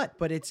in the butt,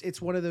 but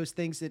it's one of those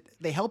things that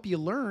they help you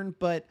learn.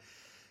 But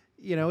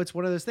it's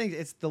one of those things.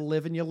 It's the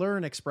live and you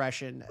learn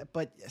expression.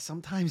 But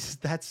sometimes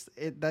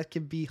that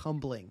can be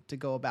humbling to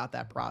go about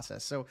that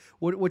process. So,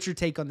 what's your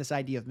take on this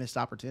idea of missed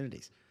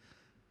opportunities?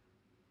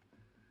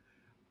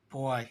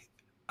 Boy,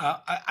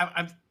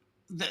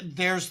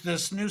 there's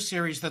this new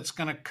series that's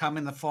going to come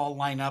in the fall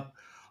lineup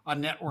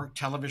on network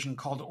television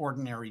called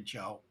Ordinary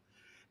Joe.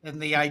 And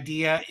the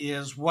idea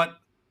is what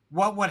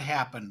would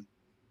happen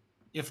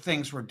if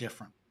things were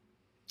different?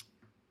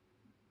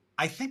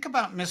 I think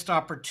about missed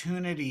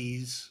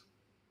opportunities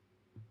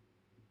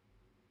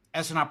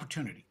as an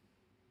opportunity.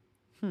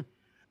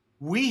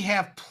 We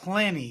have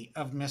plenty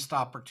of missed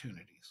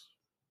opportunities.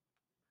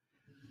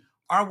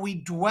 Are we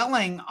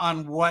dwelling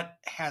on what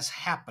has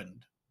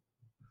happened?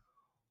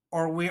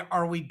 Or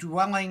are we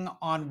dwelling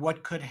on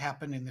what could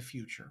happen in the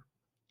future?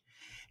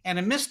 And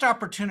a missed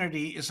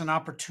opportunity is an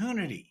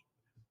opportunity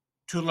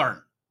to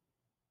learn,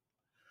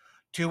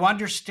 to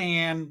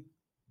understand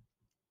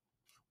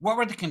what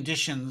were the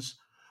conditions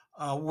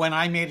when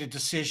I made a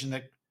decision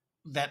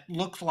that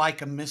looked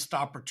like a missed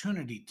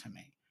opportunity to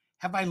me.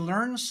 Have I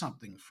learned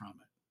something from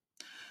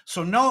it?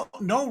 So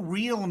no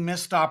real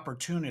missed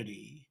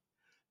opportunity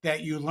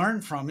that you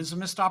learn from is a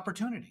missed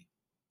opportunity.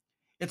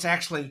 It's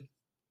actually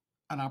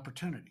an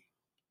opportunity.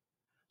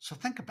 So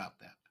think about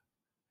that.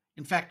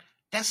 In fact,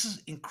 this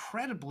is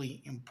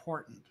incredibly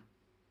important.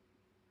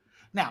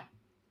 Now,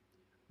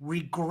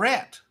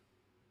 regret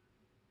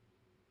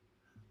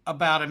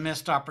about a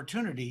missed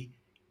opportunity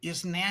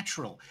is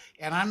natural.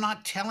 And I'm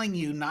not telling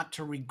you not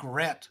to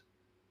regret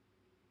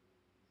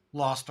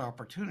lost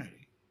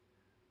opportunity.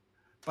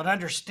 But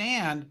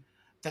understand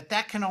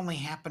that can only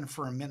happen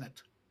for a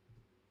minute.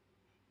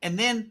 And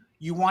then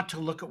you want to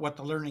look at what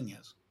the learning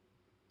is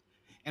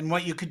and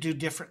what you could do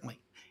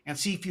differently. And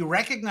see if you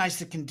recognize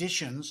the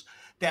conditions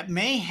that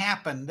may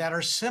happen that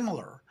are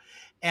similar,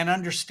 and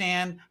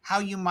understand how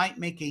you might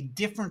make a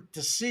different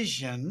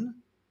decision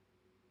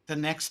the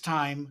next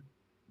time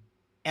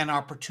an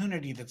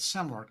opportunity that's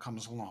similar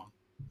comes along.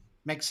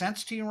 Make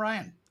sense to you,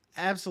 Ryan?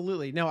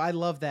 Absolutely. No, I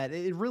love that.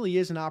 It really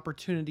is an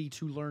opportunity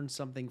to learn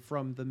something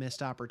from the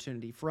missed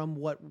opportunity, from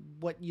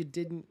what you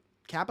didn't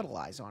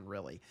capitalize on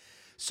really.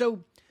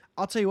 So,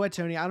 I'll tell you what,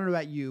 Tony, I don't know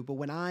about you, but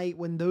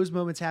when those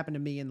moments happen to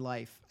me in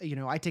life,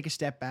 I take a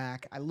step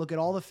back, I look at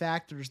all the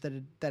factors that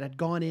had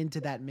gone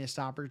into that missed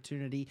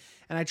opportunity,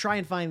 and I try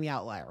and find the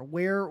outlier.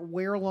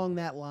 Where along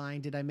that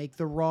line did I make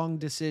the wrong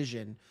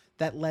decision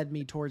that led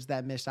me towards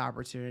that missed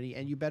opportunity?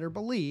 And you better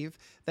believe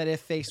that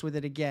if faced with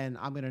it again,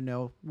 I'm going to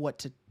know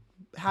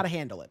how to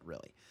handle it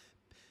really.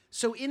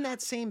 So in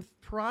that same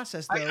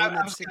process I, though, I, in I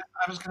that was sa- gonna,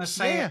 I was going to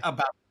say yeah,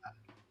 about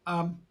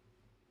um,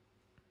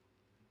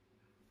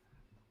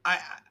 I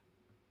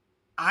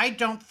I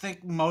don't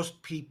think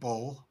most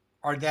people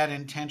are that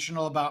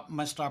intentional about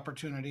missed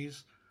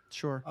opportunities.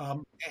 sure.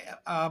 Um,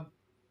 uh,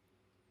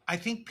 I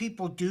think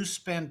people do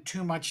spend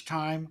too much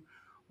time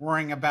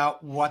worrying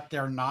about what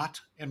they're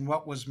not and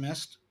what was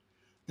missed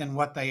than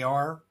what they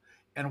are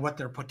and what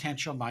their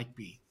potential might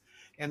be.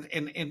 And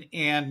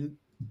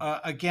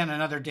again,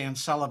 another Dan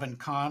Sullivan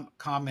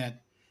comment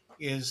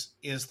is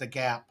the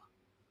gap,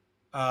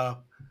 uh,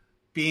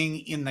 being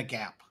in the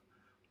gap,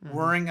 Hmm.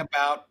 worrying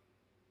about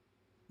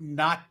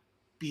not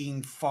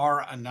being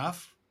far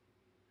enough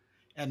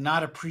and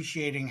not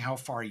appreciating how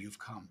far you've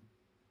come.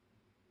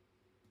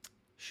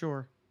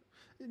 Sure.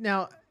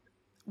 Now,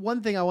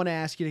 one thing I want to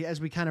ask you as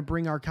we kind of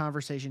bring our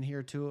conversation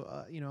here to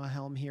a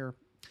helm here.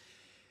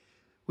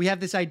 We have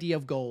this idea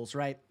of goals,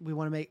 right? We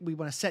want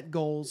to set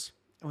goals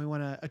and we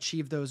want to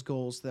achieve those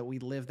goals so that we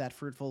live that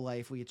fruitful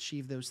life. We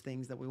achieve those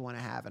things that we want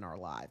to have in our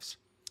lives.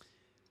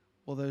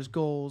 Well, those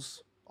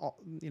goals,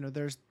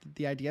 there's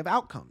the idea of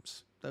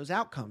outcomes, those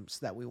outcomes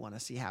that we want to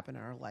see happen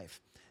in our life.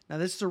 Now,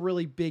 this is a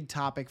really big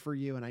topic for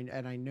you, and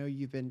I know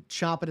you've been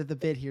chomping at the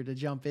bit here to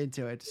jump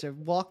into it. So,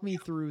 walk me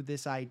through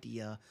this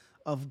idea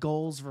of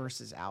goals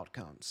versus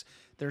outcomes.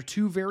 They're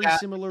two very Yeah.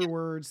 similar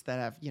words that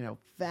have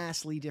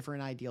vastly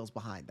different ideals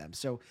behind them.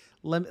 So,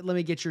 let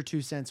me get your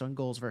 2 cents on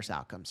goals versus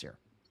outcomes here.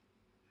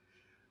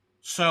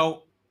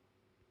 So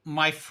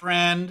my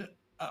friend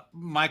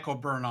Michael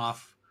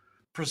Burnoff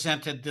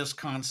presented this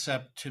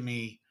concept to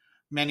me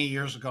many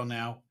years ago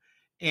now,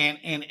 and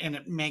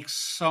it makes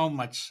so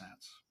much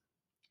sense.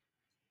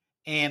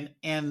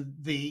 And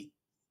the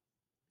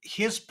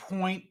his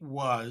point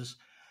was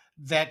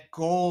that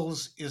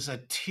goals is a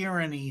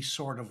tyranny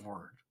sort of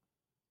word,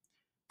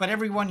 but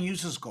everyone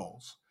uses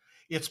goals.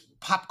 It's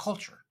pop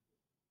culture,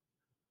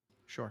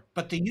 Sure.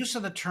 but the use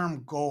of the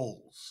term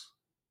goals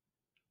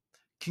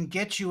can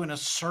get you in a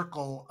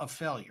circle of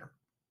failure.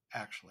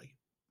 Actually,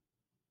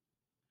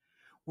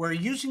 where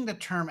using the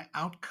term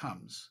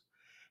outcomes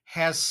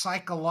has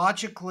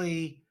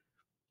psychologically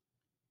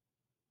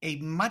a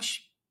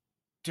much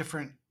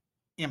different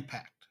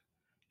impact.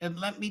 And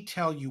let me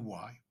tell you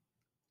why.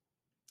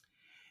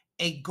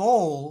 A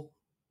goal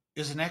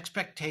is an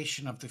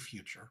expectation of the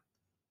future.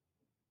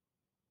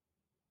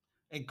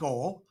 A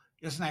goal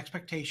is an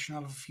expectation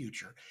of the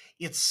future.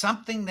 It's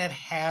something that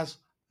has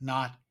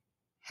not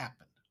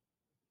happened.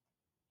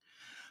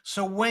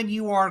 So when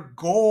you are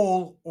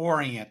goal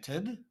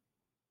oriented,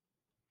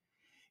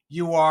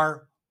 you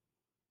are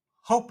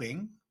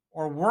hoping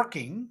or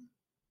working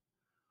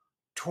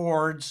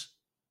towards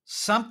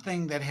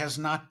something that has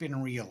not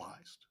been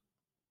realized.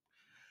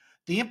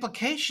 The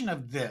implication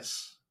of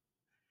this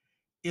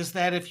is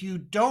that if you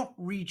don't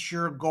reach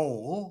your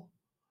goal,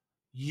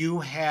 you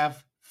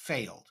have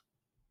failed.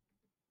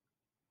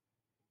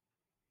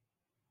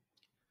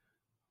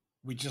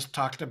 We just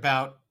talked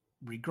about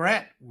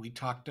regret. We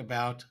talked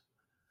about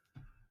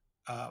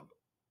uh,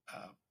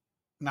 uh,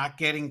 not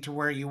getting to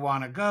where you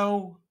want to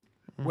go.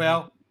 Hmm.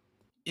 Well,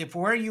 if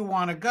where you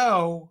want to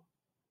go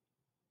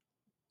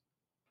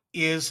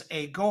is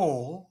a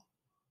goal,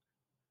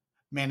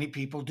 many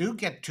people do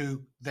get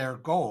to their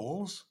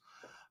goals,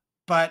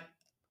 but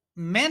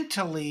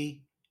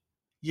mentally,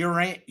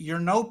 you're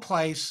no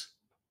place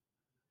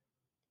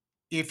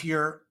if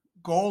you're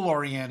goal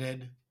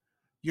oriented.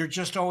 You're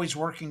just always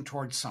working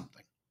towards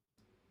something.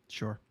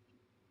 Sure.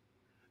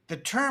 The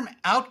term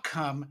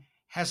outcome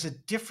has a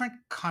different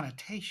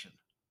connotation.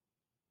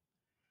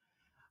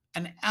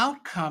 An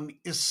outcome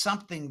is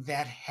something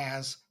that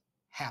has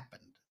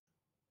happened.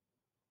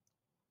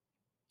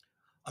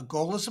 A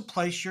goal is a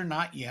place you're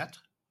not yet.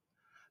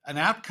 An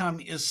outcome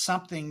is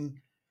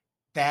something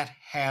that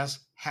has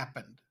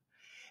happened.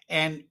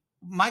 And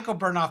Michael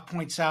Burnoff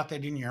points out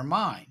that in your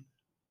mind,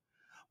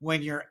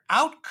 when you're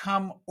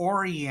outcome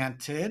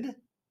oriented,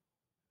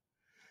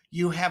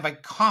 you have a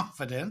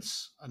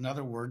confidence,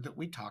 another word that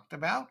we talked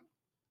about,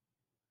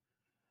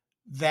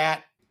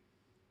 that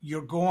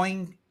you're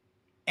going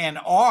and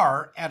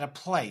are at a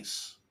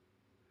place,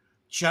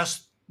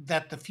 just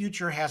that the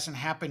future hasn't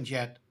happened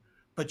yet,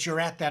 but you're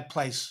at that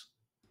place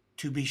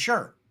to be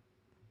sure.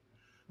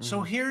 So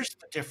Hmm. here's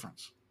the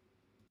difference.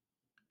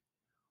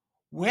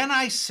 When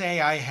I say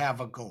I have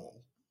a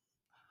goal,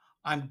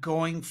 I'm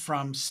going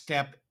from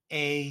step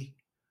A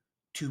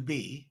to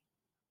B.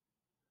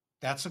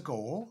 That's a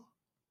goal.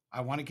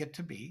 I want to get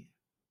to B.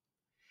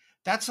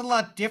 That's a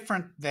lot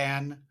different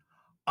than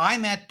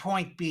I'm at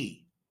point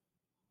B.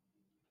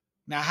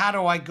 Now, how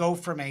do I go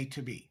from A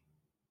to B?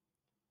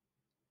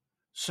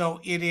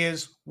 So it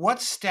is,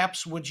 what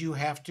steps would you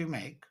have to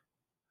make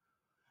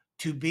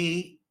to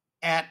be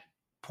at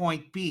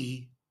point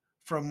B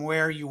from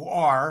where you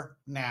are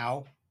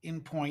now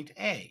in point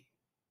A?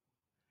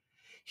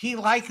 He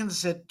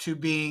likens it to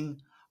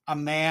being a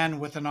man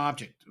with an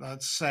object.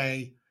 Let's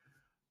say,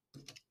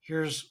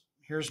 here's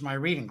my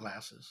reading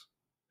glasses.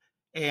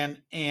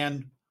 And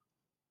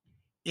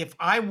if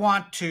I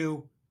want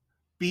to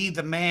be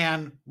the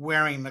man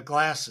wearing the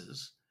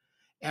glasses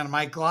and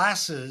my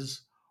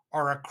glasses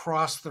are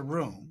across the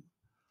room,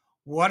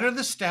 what are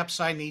the steps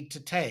I need to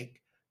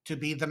take to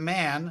be the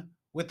man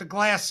with the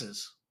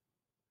glasses?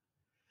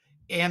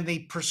 And the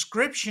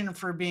prescription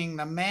for being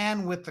the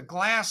man with the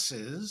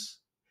glasses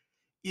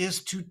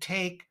is to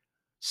take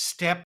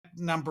step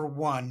number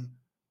 1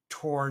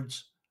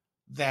 towards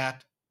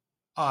that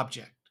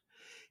object.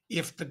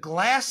 If the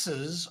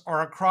glasses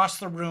are across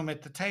the room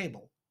at the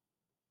table,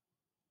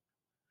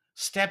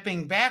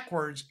 stepping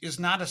backwards is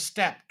not a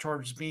step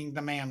towards being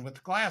the man with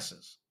the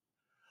glasses.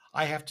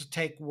 I have to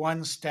take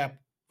one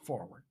step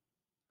forward.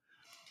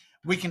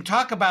 We can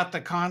talk about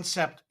the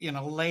concept in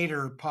a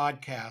later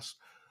podcast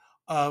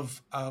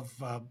of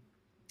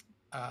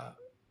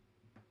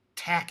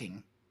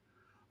tacking,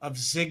 of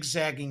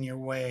zigzagging your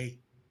way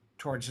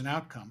towards an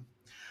outcome.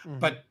 Mm-hmm.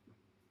 But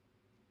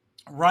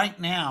right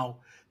now,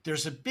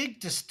 there's a big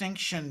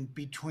distinction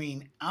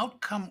between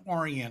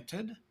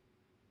outcome-oriented,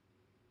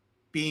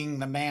 being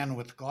the man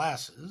with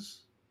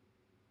glasses,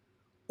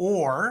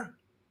 or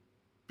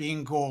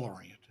being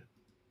goal-oriented.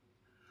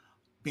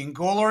 Being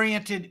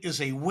goal-oriented is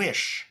a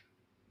wish.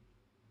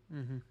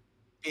 Mm-hmm.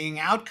 Being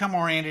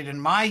outcome-oriented, in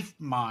my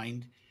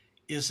mind,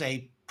 is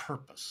a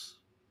purpose.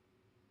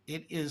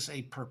 It is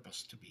a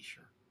purpose, to be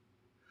sure.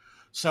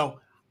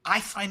 So I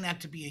find that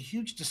to be a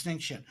huge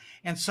distinction.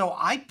 And so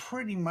I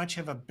pretty much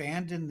have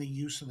abandoned the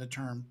use of the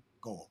term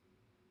goal.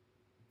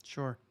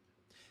 Sure.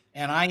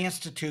 And I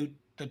institute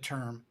the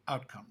term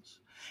outcomes.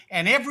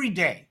 And every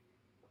day,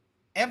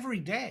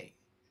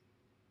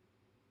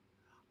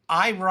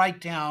 I write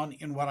down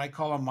in what I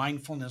call a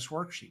mindfulness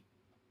worksheet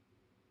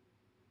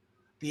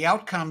the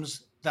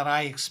outcomes that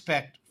I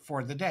expect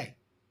for the day.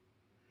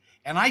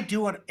 And I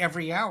do it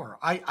every hour.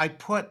 I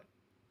put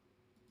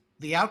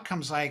the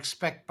outcomes I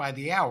expect by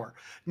the hour.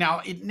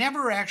 Now, it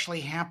never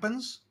actually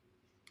happens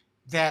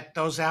that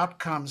those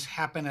outcomes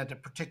happen at a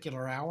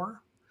particular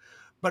hour,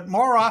 but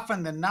more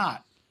often than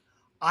not,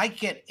 I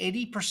get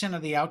 80%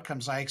 of the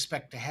outcomes I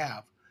expect to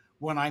have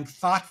when I'm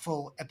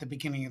thoughtful at the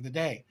beginning of the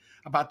day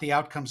about the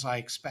outcomes I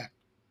expect.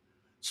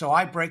 So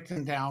I break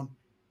them down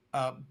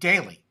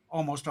daily,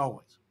 almost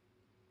always.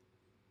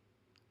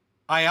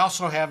 I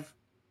also have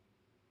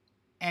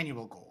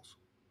annual goals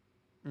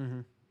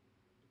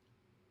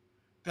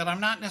that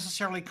I'm not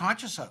necessarily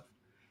conscious of.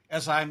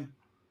 As I'm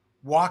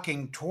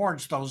walking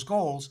towards those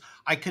goals,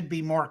 I could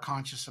be more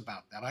conscious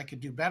about that. I could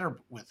do better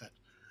with it.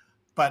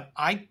 But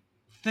I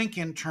think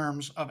in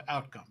terms of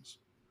outcomes.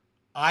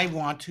 I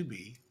want to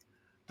be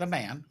the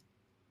man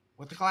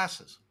with the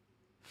glasses.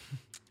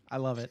 I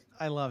love it.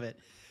 I love it.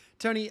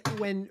 Tony,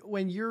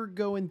 when you're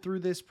going through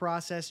this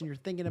process and you're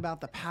thinking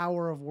about the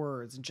power of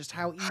words and just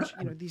how each,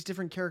 these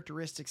different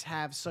characteristics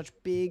have such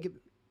big,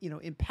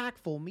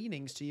 impactful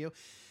meanings to you,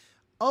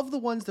 of the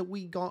ones that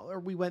we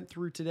went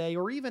through today,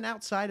 or even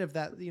outside of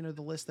that, the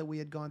list that we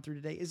had gone through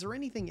today, is there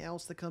anything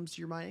else that comes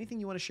to your mind?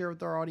 Anything you want to share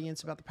with our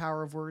audience about the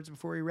power of words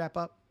before we wrap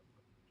up?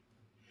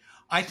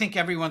 I think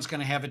everyone's going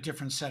to have a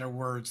different set of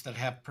words that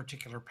have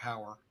particular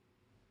power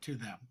to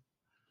them.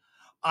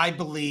 I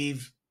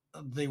believe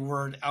the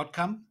word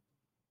outcome.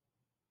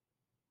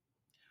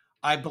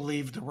 I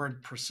believe the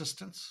word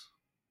persistence.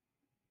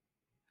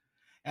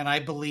 And I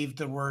believe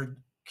the word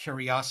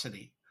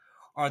curiosity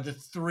are the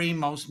three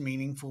most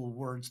meaningful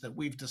words that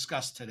we've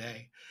discussed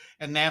today.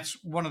 And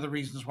that's one of the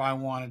reasons why I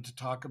wanted to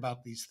talk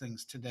about these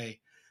things today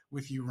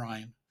with you,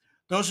 Ryan.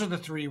 Those are the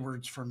three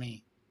words for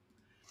me.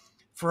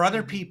 For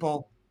other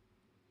people,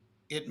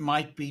 it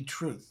might be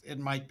truth. It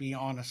might be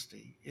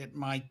honesty. It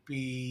might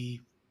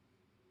be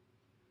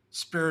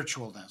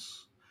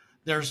spiritualness.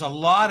 There's a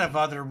lot of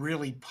other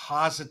really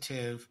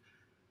positive,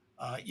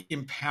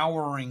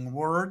 empowering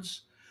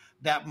words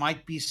that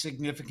might be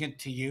significant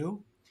to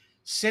you.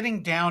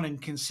 Sitting down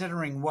and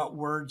considering what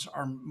words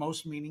are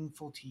most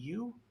meaningful to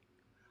you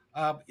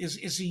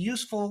is a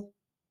useful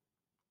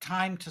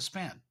time to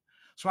spend.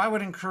 So I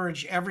would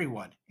encourage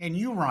everyone, and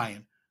you,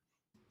 Ryan,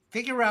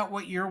 figure out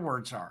what your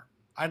words are.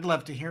 I'd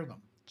love to hear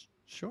them.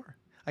 Sure.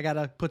 I got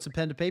to put some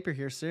pen to paper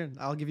here soon.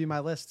 I'll give you my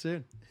list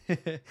soon.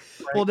 Right.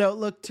 Well, no,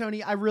 look,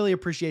 Tony, I really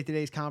appreciate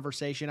today's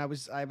conversation. I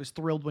was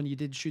thrilled when you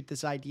did shoot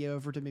this idea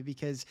over to me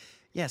because,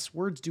 yes,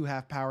 words do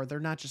have power. They're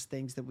not just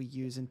things that we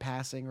use in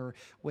passing or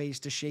ways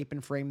to shape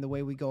and frame the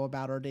way we go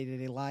about our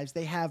day-to-day lives.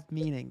 They have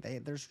meaning.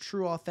 There's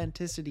true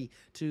authenticity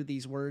to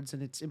these words,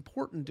 and it's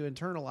important to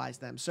internalize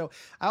them. So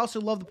I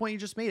also love the point you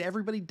just made.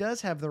 Everybody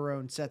does have their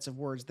own sets of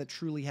words that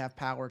truly have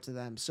power to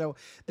them. So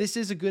this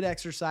is a good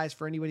exercise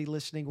for anybody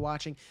listening,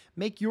 watching.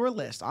 Make your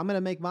list. I'm going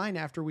to make mine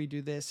after we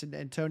do this.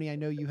 And Tony, I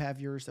know you have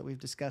yours that we've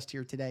discussed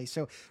here today.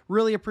 So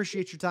really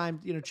appreciate your time,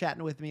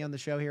 chatting with me on the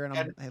show here.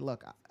 And hey,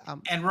 look,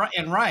 and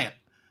Ryan,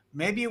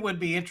 maybe it would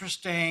be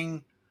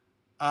interesting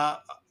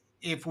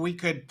if we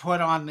could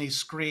put on the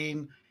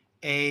screen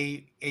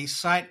a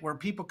site where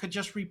people could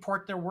just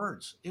report their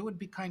words. It would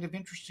be kind of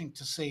interesting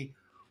to see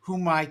who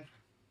might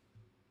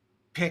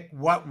pick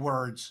what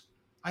words.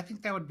 I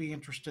think that would be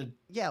interesting.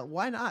 Yeah,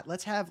 why not?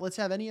 Let's have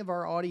any of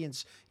our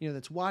audience,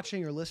 that's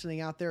watching or listening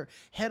out there,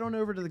 head on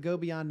over to the Go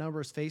Beyond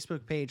Numbers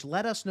Facebook page.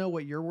 Let us know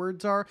what your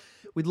words are.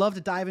 We'd love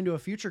to dive into a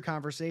future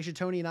conversation.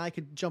 Tony and I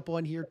could jump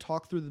on here,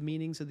 talk through the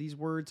meanings of these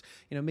words,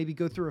 maybe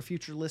go through a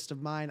future list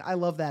of mine. I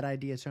love that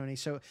idea, Tony.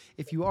 So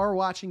if you are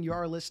watching, you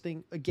are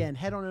listening, again,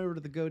 head on over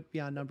to the Go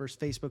Beyond Numbers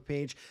Facebook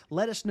page.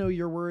 Let us know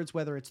your words,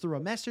 whether it's through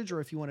a message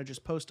or if you want to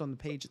just post on the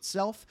page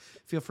itself.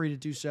 Feel free to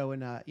do so,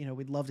 and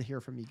we'd love to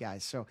hear from you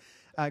guys. So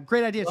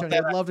great idea, Tony.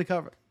 I'd love to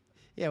cover.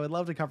 Yeah, we'd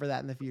love to cover that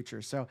in the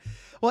future. So,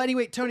 well,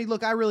 anyway, Tony,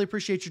 look, I really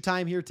appreciate your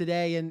time here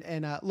today,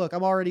 and look,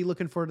 I'm already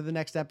looking forward to the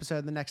next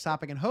episode, the next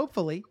topic, and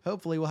hopefully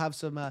we'll have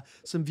some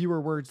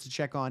viewer words to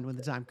check on when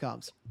the time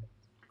comes.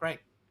 Great.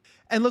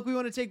 And look, we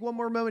want to take one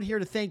more moment here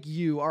to thank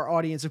you, our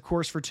audience, of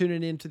course, for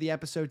tuning in to the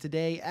episode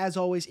today. As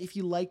always, if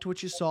you liked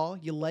what you saw,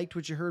 you liked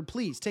what you heard,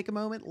 please take a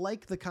moment,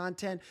 like the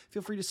content.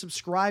 Feel free to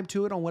subscribe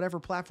to it on whatever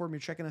platform you're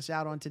checking us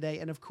out on today.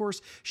 And of course,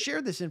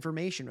 share this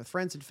information with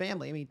friends and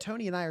family. I mean,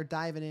 Tony and I are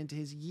diving into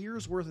his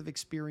year's worth of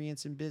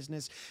experience in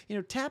business,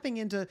 tapping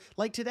into,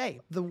 like today,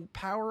 the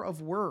power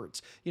of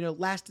words.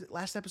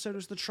 Last episode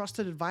was the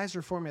Trusted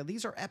Advisor Formula.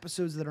 These are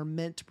episodes that are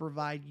meant to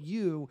provide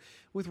you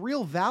with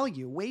real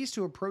value, ways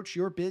to approach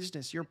your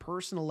business, your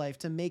personal life,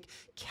 to make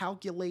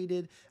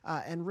calculated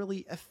and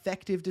really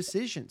effective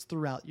decisions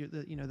throughout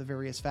the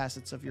various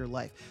facets of your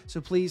life.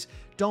 So please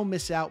don't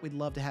miss out. We'd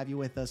love to have you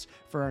with us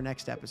for our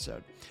next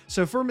episode.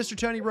 So for Mr.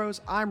 Tony Rose,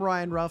 I'm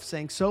Ryan Ruff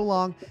saying so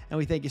long, and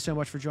we thank you so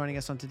much for joining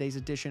us on today's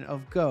edition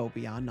of Go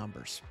Beyond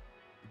Numbers.